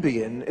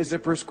Ambien is a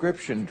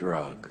prescription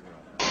drug.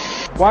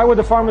 Why would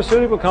the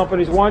pharmaceutical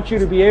companies want you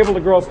to be able to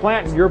grow a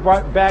plant in your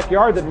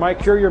backyard that might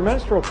cure your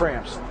menstrual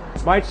cramps,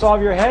 might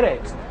solve your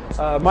headache,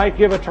 might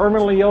give a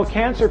terminally ill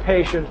cancer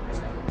patient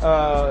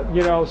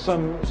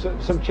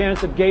some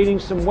chance of gaining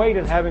some weight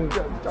and having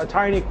a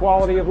tiny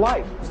quality of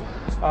life?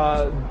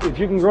 If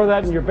you can grow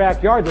that in your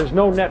backyard, there's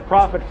no net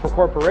profit for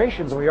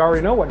corporations, and we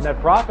already know what net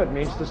profit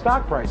means to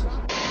stock prices.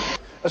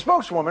 A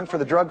spokeswoman for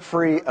the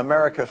Drug-Free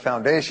America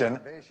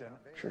Foundation,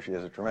 I'm sure she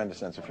has a tremendous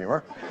sense of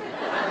humor,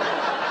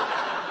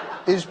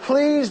 is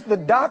pleased the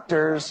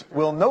doctors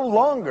will no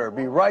longer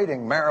be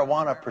writing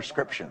marijuana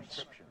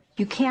prescriptions.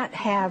 You can't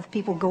have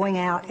people going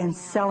out and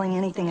selling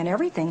anything and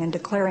everything and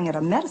declaring it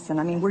a medicine.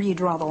 I mean, where do you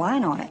draw the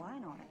line on it?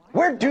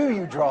 Where do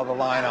you draw the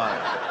line on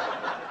it?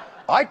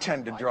 I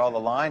tend to draw the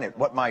line at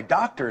what my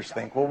doctors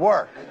think will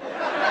work.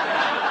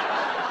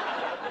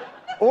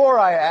 Or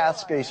I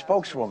ask a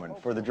spokeswoman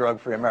for the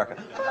Drug-Free America.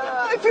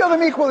 I feel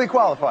them equally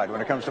qualified when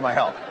it comes to my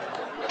health.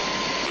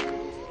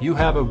 You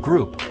have a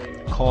group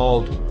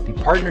called the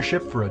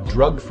Partnership for a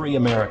Drug-Free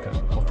America.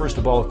 Well, first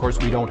of all, of course,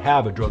 we don't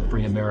have a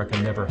drug-free America,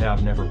 never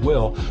have, never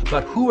will.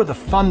 But who are the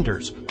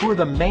funders? Who are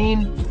the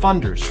main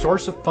funders,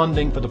 source of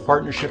funding for the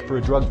Partnership for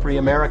a Drug-Free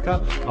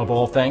America? Of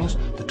all things,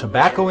 the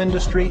tobacco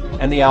industry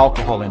and the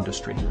alcohol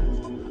industry.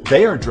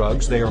 They are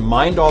drugs. They are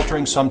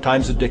mind-altering,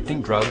 sometimes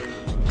addicting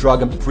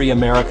drug-free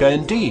America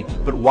indeed.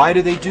 But why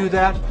do they do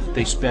that?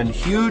 They spend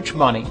huge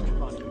money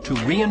to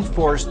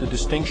reinforce the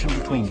distinction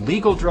between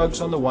legal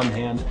drugs on the one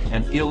hand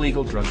and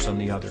illegal drugs on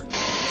the other.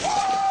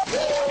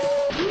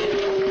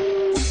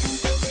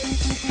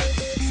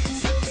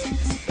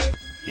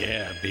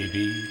 Yeah,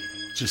 baby.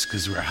 Just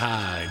because we're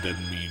high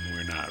doesn't mean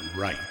we're not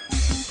right.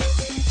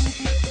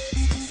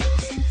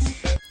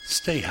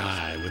 Stay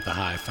high with the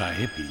Hi-Fi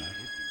Hippie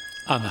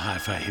on the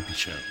Hi-Fi Hippie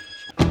Show.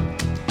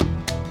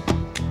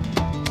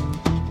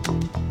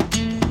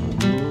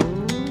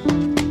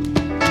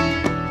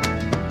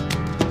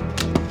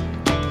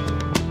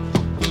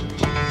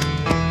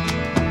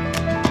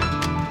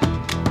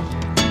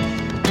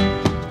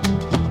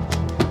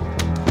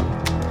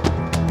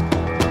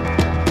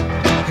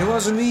 He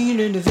was a mean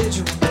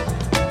individual.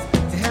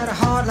 He had a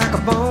heart like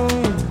a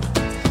bone.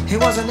 He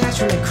was a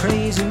naturally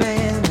crazy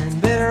man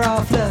and better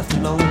off left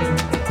alone.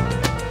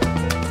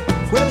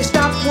 Well, he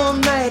stopped one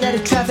night at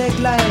a traffic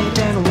light,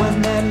 and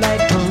when that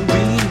light turned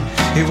green,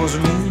 he was a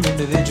mean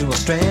individual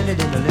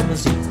stranded in a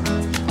limousine.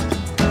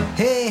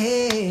 Hey,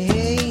 hey,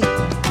 hey,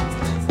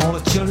 all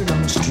the children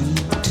on the street,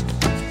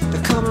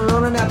 they're coming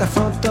running out the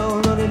front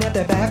door, running at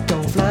their back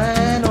door,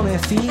 flying on their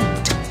feet.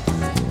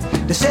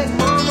 They said,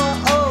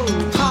 Mama,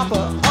 oh,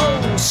 Papa,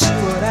 oh, see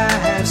what I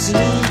have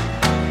seen.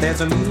 There's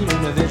a mean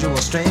individual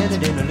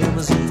stranded in a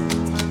limousine.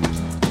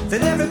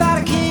 Then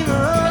everybody came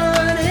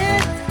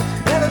running.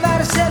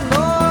 Everybody said,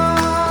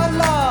 Lord,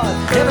 Lord.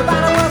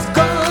 Everybody was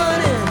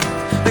gunning.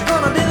 They're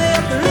gonna do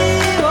it,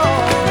 believe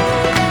all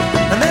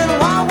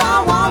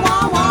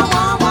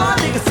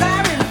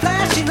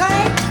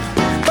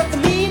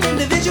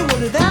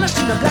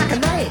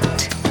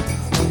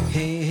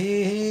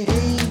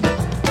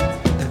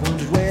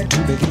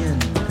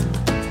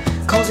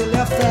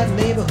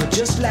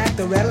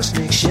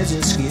rattlesnake sheds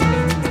its skin.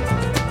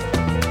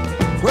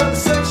 Well, they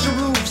searched the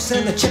roofs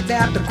and they checked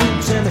out the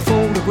groups and they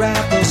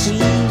photographed the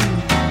scene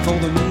for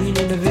the mean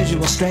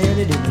individual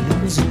stranded in the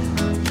limousine.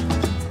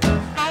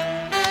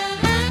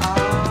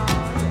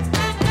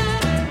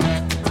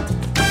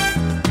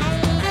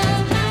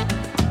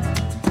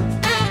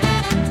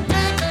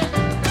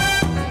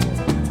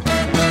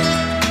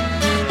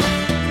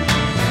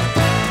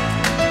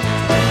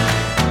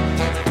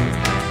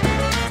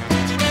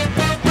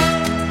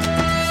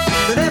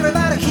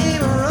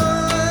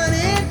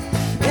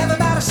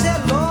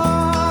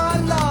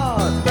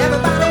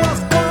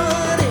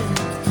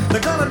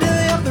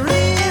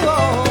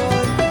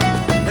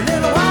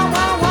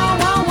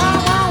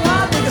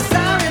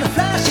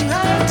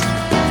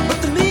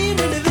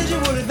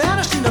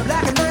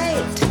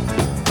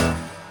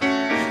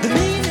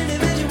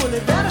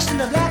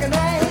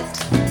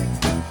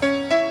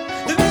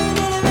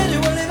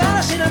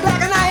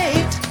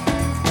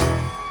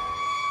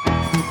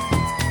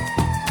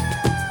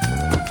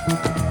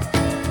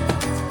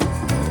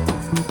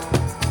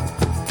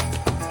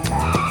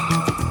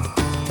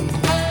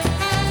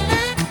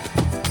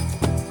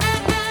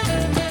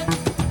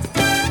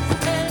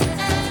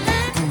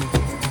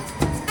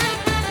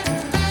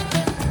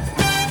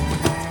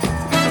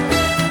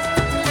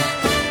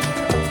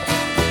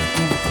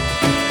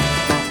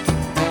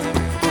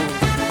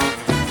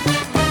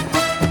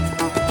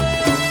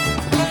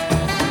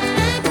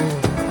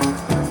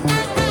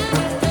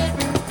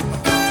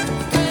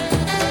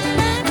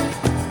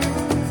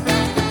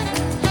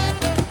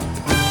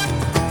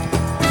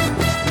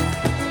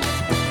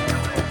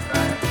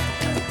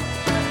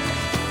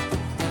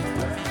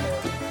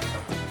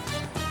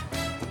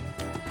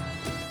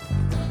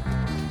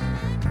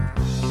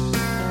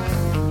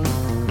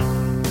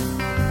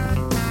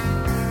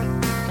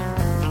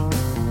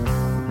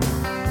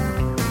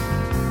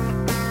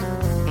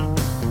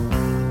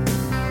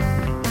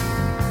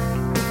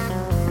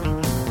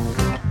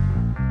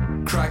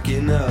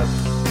 Up,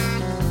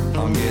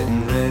 I'm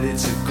getting ready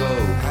to go.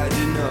 Had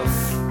enough,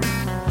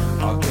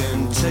 I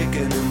can't take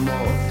any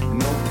more.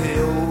 No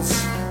pills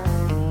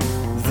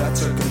that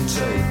I can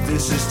take.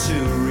 This is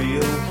too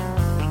real,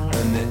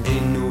 and there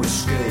ain't no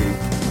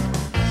escape.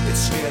 It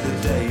scared the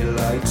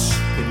daylight,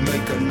 it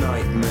make a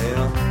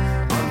nightmare.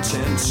 I'm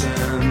tense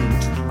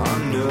and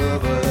I'm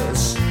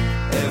nervous.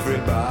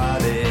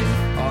 Everybody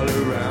all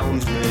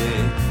around me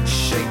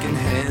shaking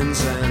hands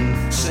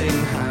and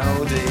saying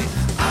howdy.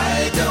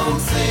 I don't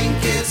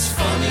think it's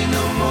funny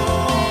no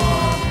more.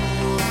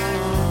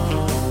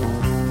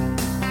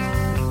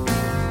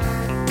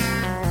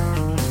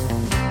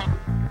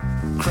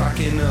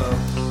 Cracking up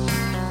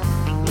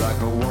like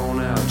a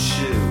worn-out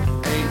shoe.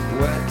 Ain't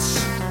wet,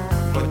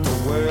 but the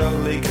world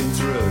leaking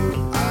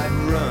through. I'd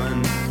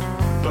run,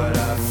 but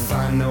I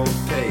find no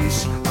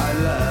pace. I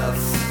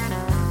laugh,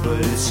 but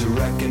it's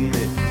wrecking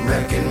me,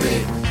 wrecking me.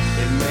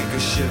 It make a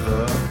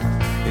shiver,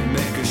 it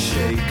make a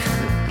shake.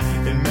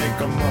 It make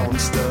a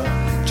monster,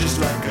 just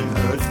like an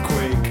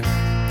earthquake.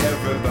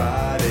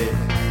 Everybody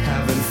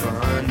having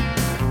fun.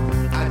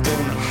 I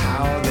don't know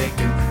how they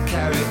can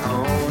carry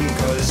on,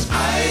 'cause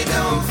I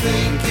don't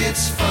think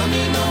it's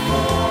funny no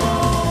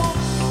more.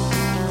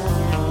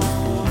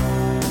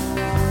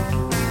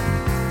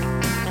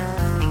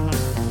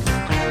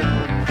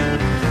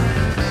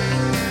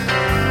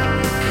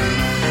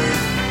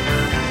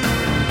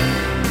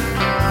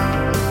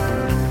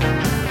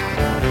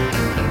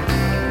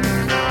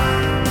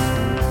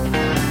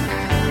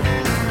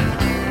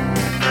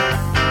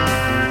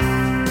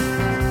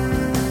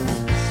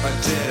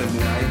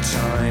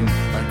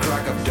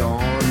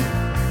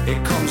 It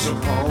comes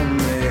upon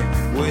me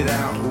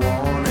without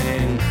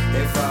warning.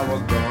 If I were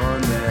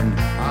gone, then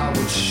I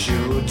would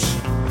shoot.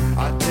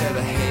 I'd tear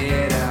the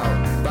head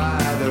out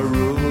by the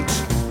root.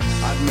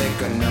 I'd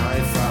make a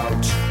knife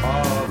out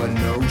of an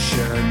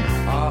ocean,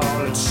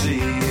 all at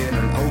sea in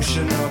an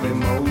ocean of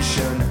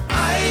emotion.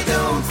 I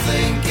don't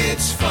think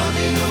it's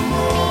funny no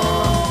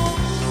more.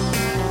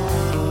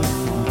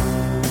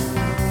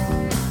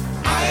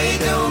 I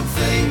don't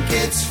think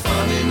it's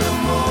funny no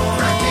more.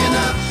 Cracking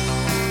up.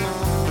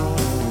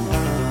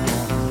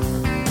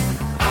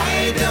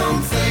 I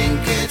don't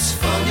think it's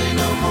funny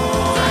no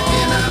more.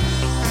 Cracking up.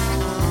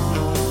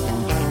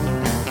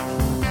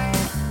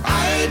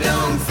 I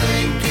don't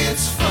think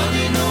it's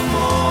funny no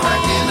more.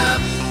 Cracking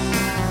up.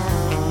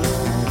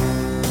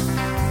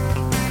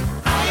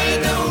 I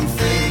don't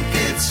think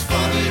it's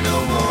funny no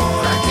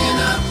more. Cracking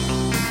up.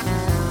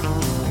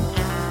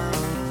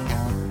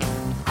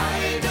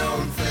 I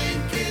don't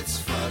think it's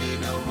funny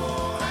no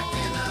more.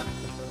 Cracking up.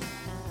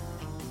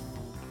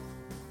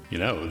 You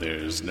know,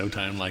 there's no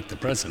time like the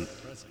present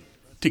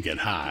to get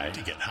high,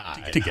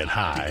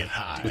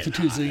 with the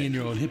 2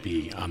 Zillion-Year-Old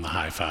Hippie on the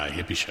Hi-Fi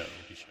Hippie Show.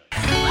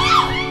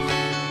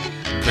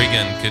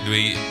 Regan, could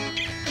we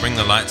bring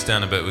the lights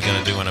down a bit? We're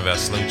going to do one of our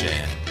slow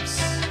jams.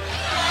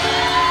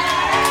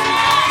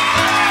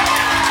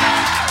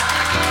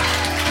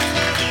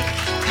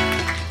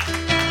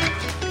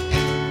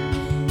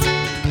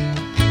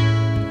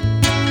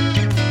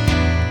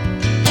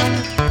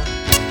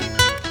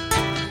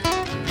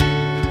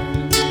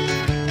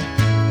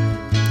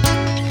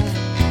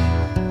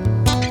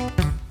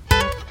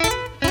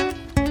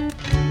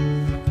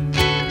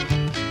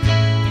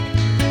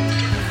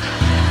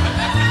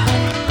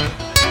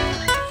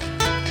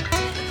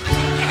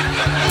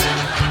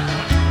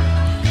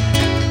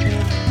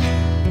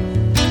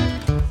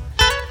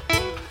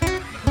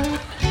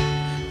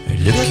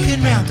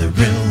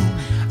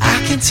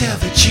 tell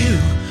that you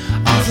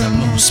are the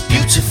most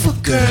beautiful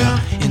girl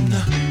in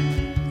the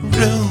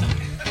room.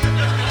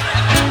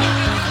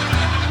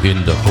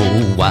 In the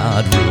whole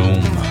wide room.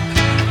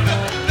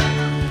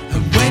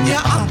 And when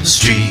you're on the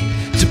street,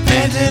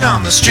 depending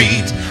on the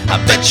street,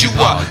 I bet you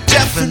are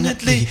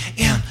definitely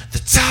in the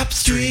top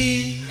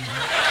 3.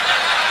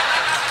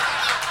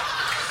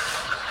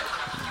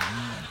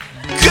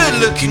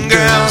 Good-looking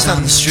girls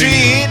on the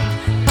street,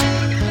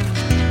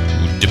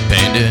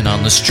 depending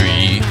on the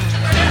street.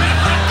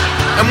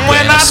 And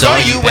when I saw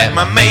you at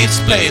my mate's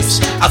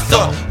place, I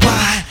thought,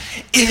 what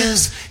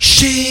is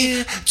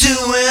she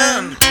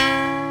doing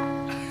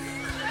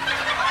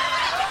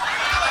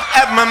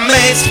at my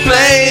mate's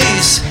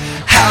place?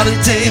 How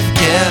did Dave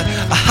get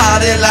a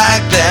hottie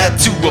like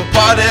that to a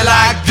party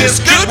like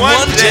this? Good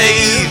one,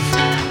 Dave.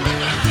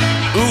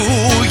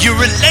 Ooh, you're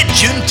a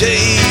legend,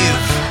 Dave.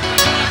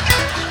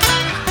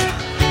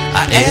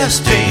 I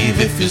asked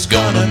Dave if he's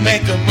gonna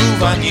make a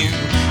move on you.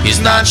 He's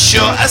not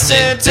sure. I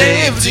said,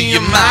 Dave, do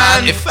you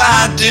mind if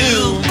I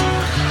do?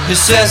 He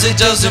says he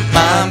doesn't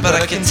mind, but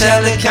I can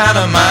tell he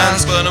kinda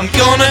minds. But I'm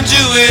gonna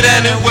do it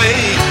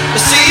anyway. I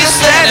see you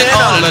standing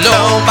all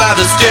alone by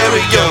the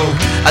stereo.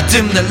 I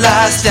dim the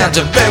lights down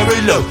to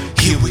very low.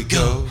 Here we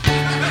go.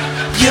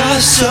 You're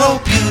so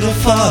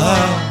beautiful.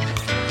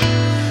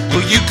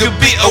 Well, you could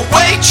be a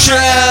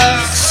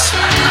waitress.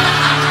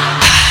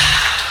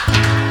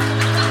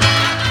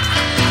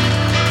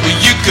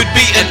 You could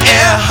be an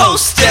air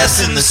hostess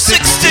in the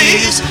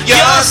 60s.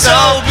 You're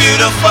so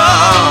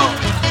beautiful.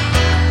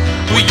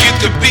 Well, you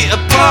could be a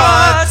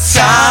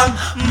part-time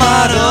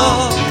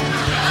model.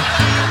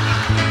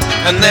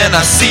 And then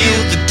I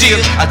seal the deal.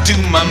 I do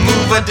my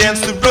move, I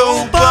dance the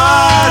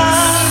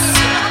robots.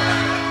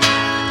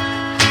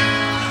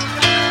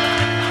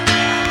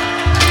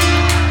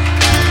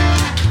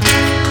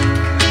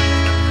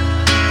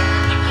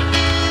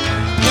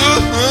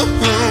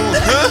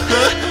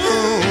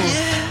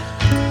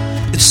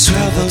 It's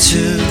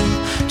 12:02,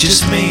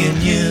 just me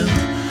and you,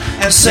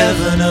 and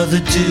 7 other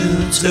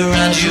dudes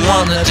around you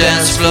on the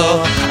dance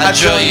floor. I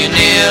draw you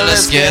near,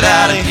 let's get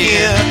out of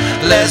here.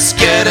 Let's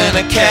get in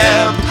a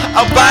cab,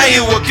 I'll buy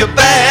you a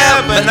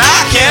kebab. And I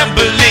can't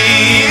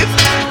believe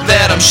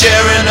that I'm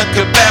sharing a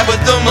kebab with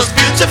the most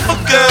beautiful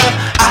girl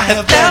I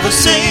have ever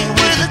seen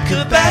with a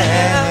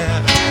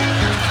kebab.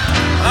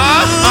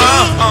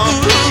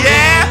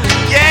 Yeah,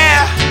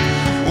 yeah.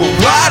 Well,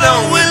 why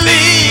don't we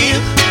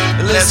leave?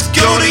 Let's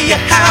go to your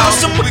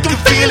house and we can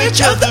feel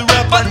each other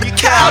up on your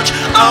couch.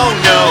 Oh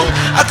no,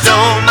 I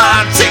don't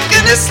mind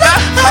taking it slow.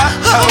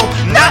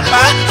 No,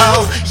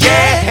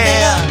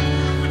 yeah.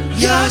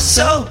 You're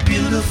so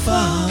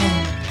beautiful.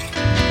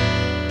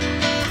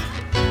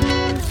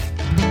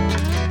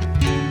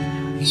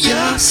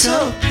 You're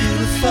so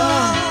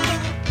beautiful.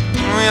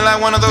 You're like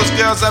one of those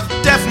girls I've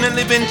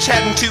definitely been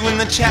chatting to in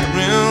the chat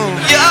room.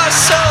 You're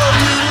so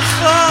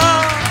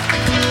beautiful.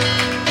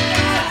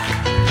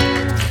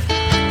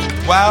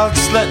 Wild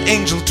Slut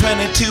Angel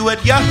 22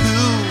 at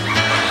Yahoo.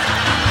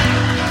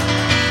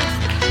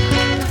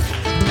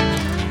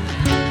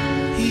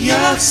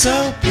 You're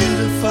so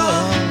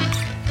beautiful,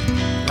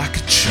 like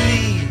a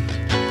tree.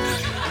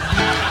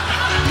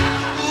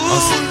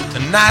 Or a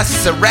nice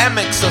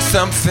ceramics or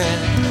something.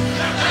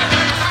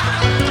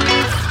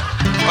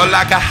 Or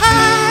like a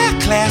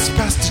high-class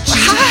prostitute.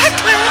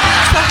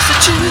 High-class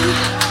prostitute.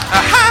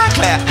 A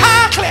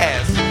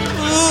high-class.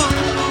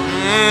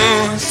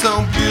 Ooh,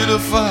 so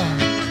beautiful.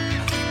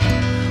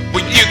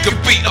 Well, you could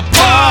be a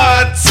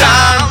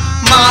part-time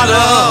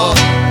model.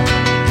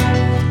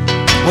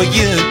 Well,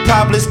 you'd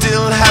probably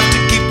still have to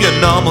keep your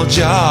normal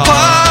job.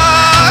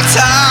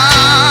 Part-time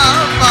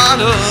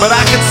model. But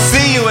I could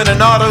see you in an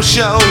auto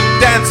show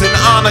dancing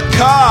on a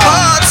car.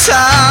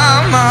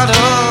 Part-time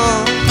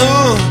model.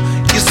 Ooh,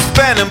 you're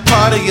spending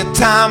part of your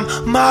time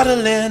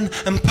modeling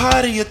and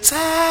part of your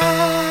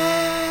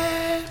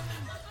time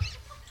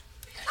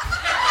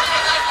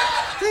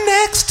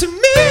next to me.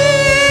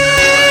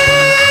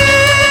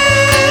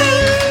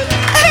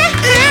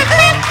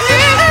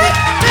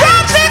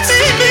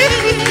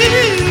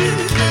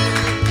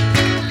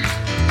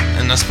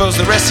 I suppose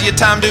the rest of your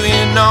time doing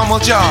your normal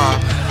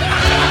job.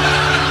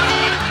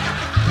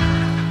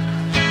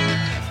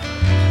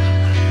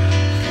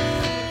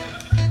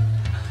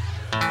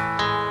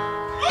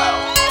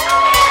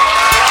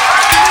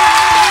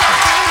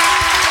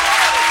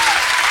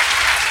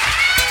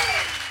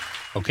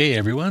 Okay,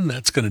 everyone,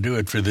 that's going to do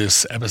it for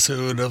this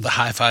episode of the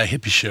Hi-Fi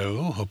Hippie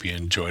Show. Hope you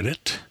enjoyed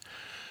it.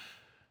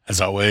 As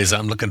always,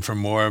 I'm looking for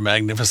more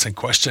magnificent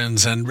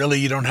questions, and really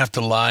you don't have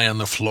to lie on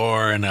the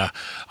floor in a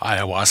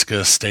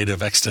ayahuasca state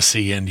of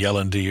ecstasy and yell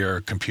into your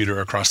computer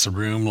across the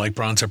room like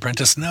Bronze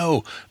Apprentice.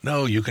 No,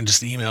 you can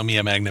just email me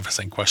a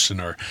magnificent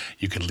question, or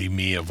you can leave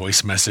me a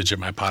voice message at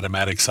my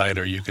Podomatic site,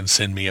 or you can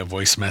send me a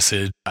voice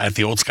message at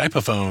the old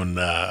Skype-a-phone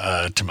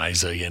to my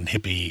Zillion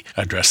Hippie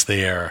address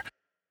there.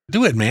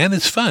 Do it, man.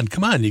 It's fun.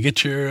 Come on. You get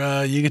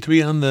to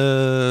be on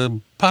the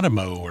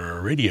Podimo or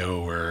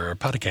radio or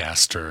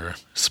podcast or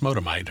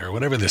Smodomite or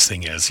whatever this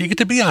thing is. You get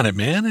to be on it,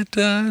 man.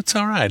 It's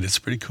all right. It's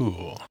pretty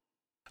cool.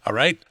 All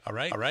right.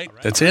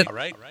 That's it.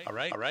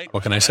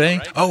 What can I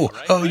say?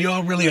 Oh, you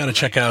all really ought to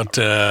check out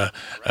the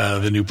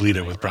new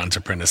Bleeder with Bronze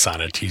Apprentice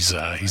on it. He's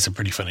a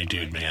pretty funny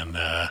dude, man.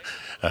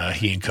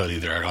 He and Cody,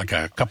 there are like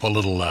a couple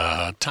little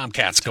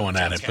tomcats going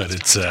at it, but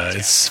it's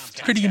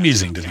pretty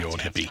amusing to the old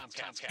hippie.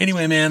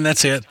 Anyway, man,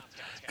 that's it.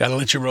 Gotta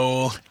let you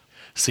roll.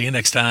 See you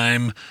next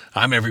time.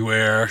 I'm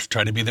everywhere.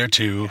 Try to be there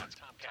too.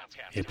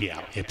 Hippie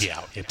out, hippie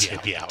out,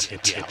 hippie out,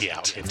 hippie out, hippie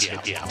out,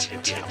 hippie out,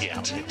 hippie out, hippie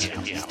out,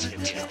 hippie out,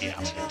 hippie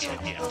out,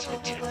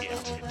 hippie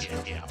out,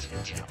 hippie out,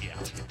 hippie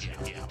out,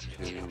 hippie out, hippie out,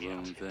 hippie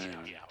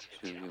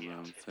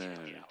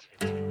out,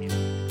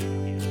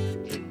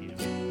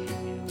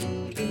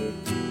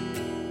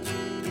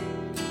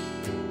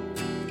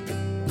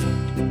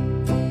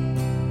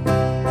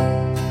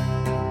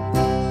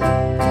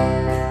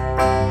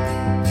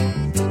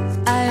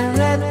 I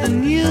read the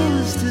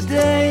news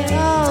today,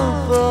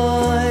 oh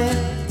boy,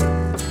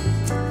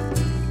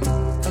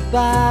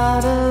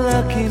 about a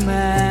lucky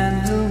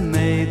man who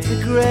made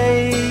the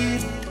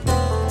grade.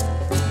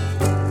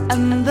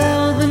 And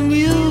though the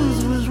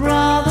news was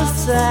rather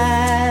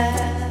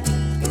sad,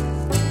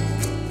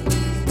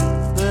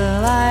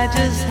 well, I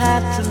just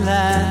had to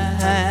laugh.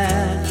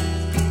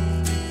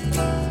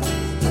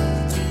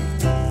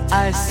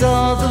 I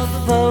saw the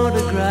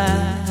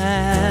photograph.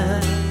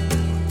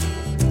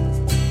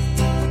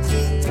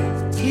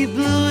 He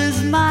blew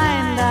his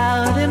mind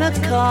out in a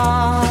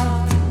car.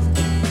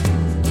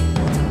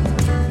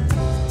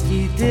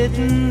 He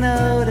didn't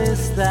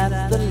notice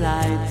that the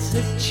lights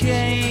had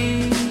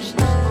changed.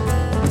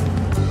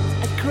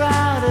 A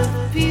crowd of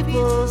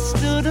people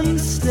stood and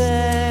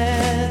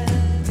stared.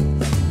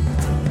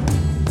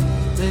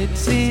 They'd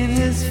seen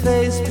his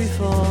face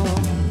before.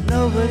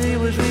 Nobody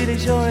was really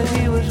sure if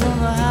he was from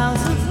the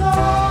House of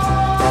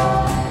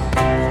Lords.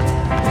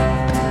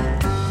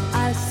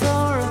 I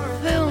saw a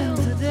film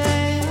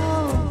today,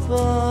 oh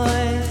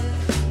boy.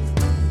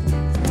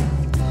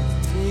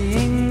 The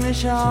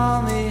English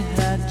army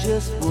had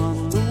just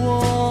won the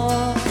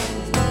war.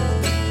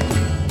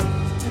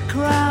 A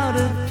crowd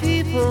of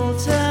people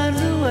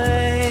turned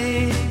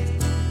away,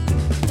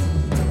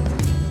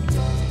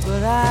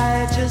 but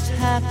I just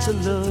had to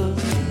look,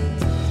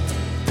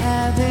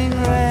 having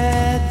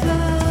read the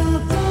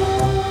book.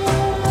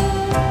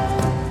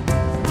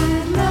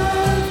 I'd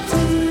love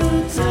to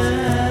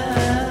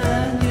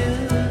turn you.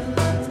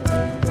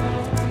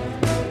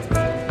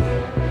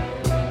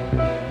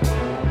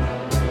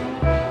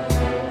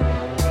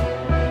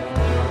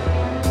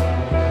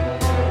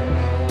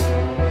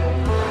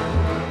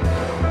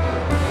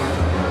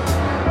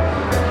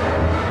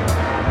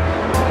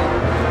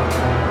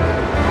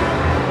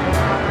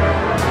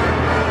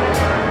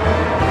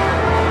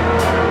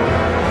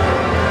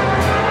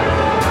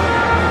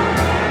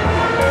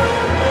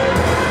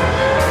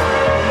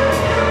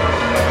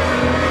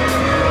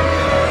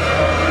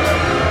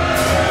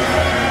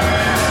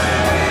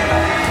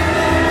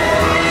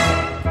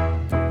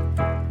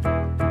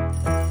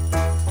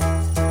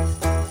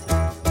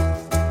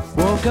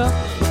 Woke up,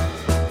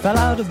 fell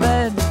out of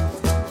bed,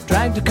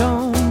 dragged a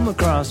comb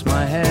across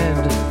my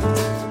head.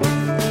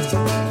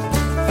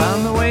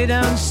 Found my way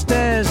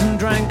downstairs and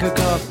drank a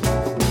cup.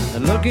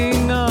 And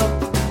looking up,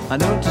 I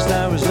noticed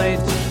I was late.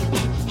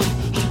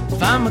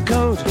 Found my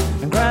coat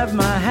and grabbed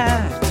my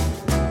hat.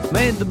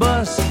 Made the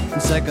bus in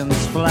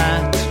seconds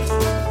flat.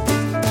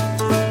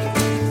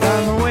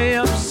 Found my way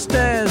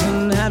upstairs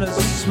and had a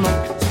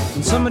smoke.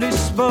 And somebody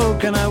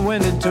spoke and I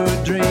went into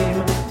a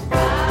dream.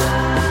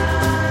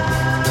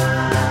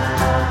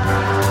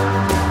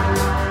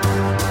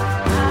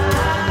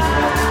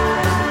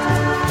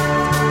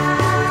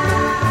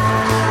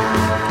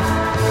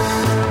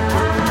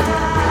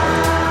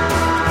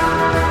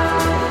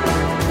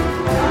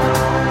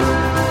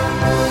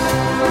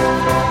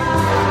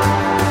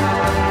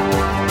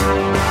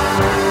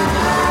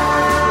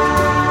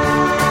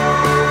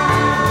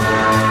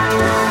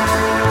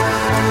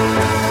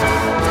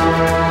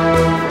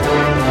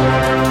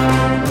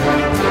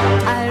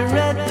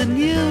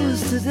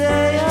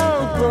 Today,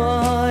 oh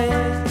boy,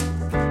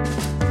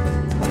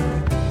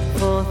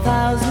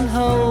 4,000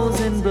 holes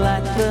in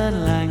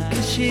Blackburn,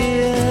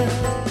 Lancashire.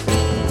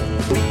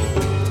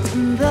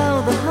 And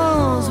though the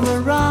holes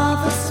were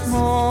rather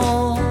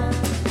small,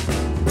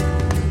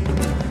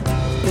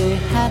 they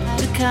had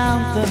to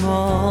count them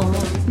all.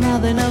 Now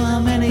they know how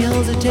many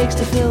holes it takes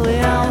to fill the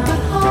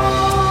Albert Hall.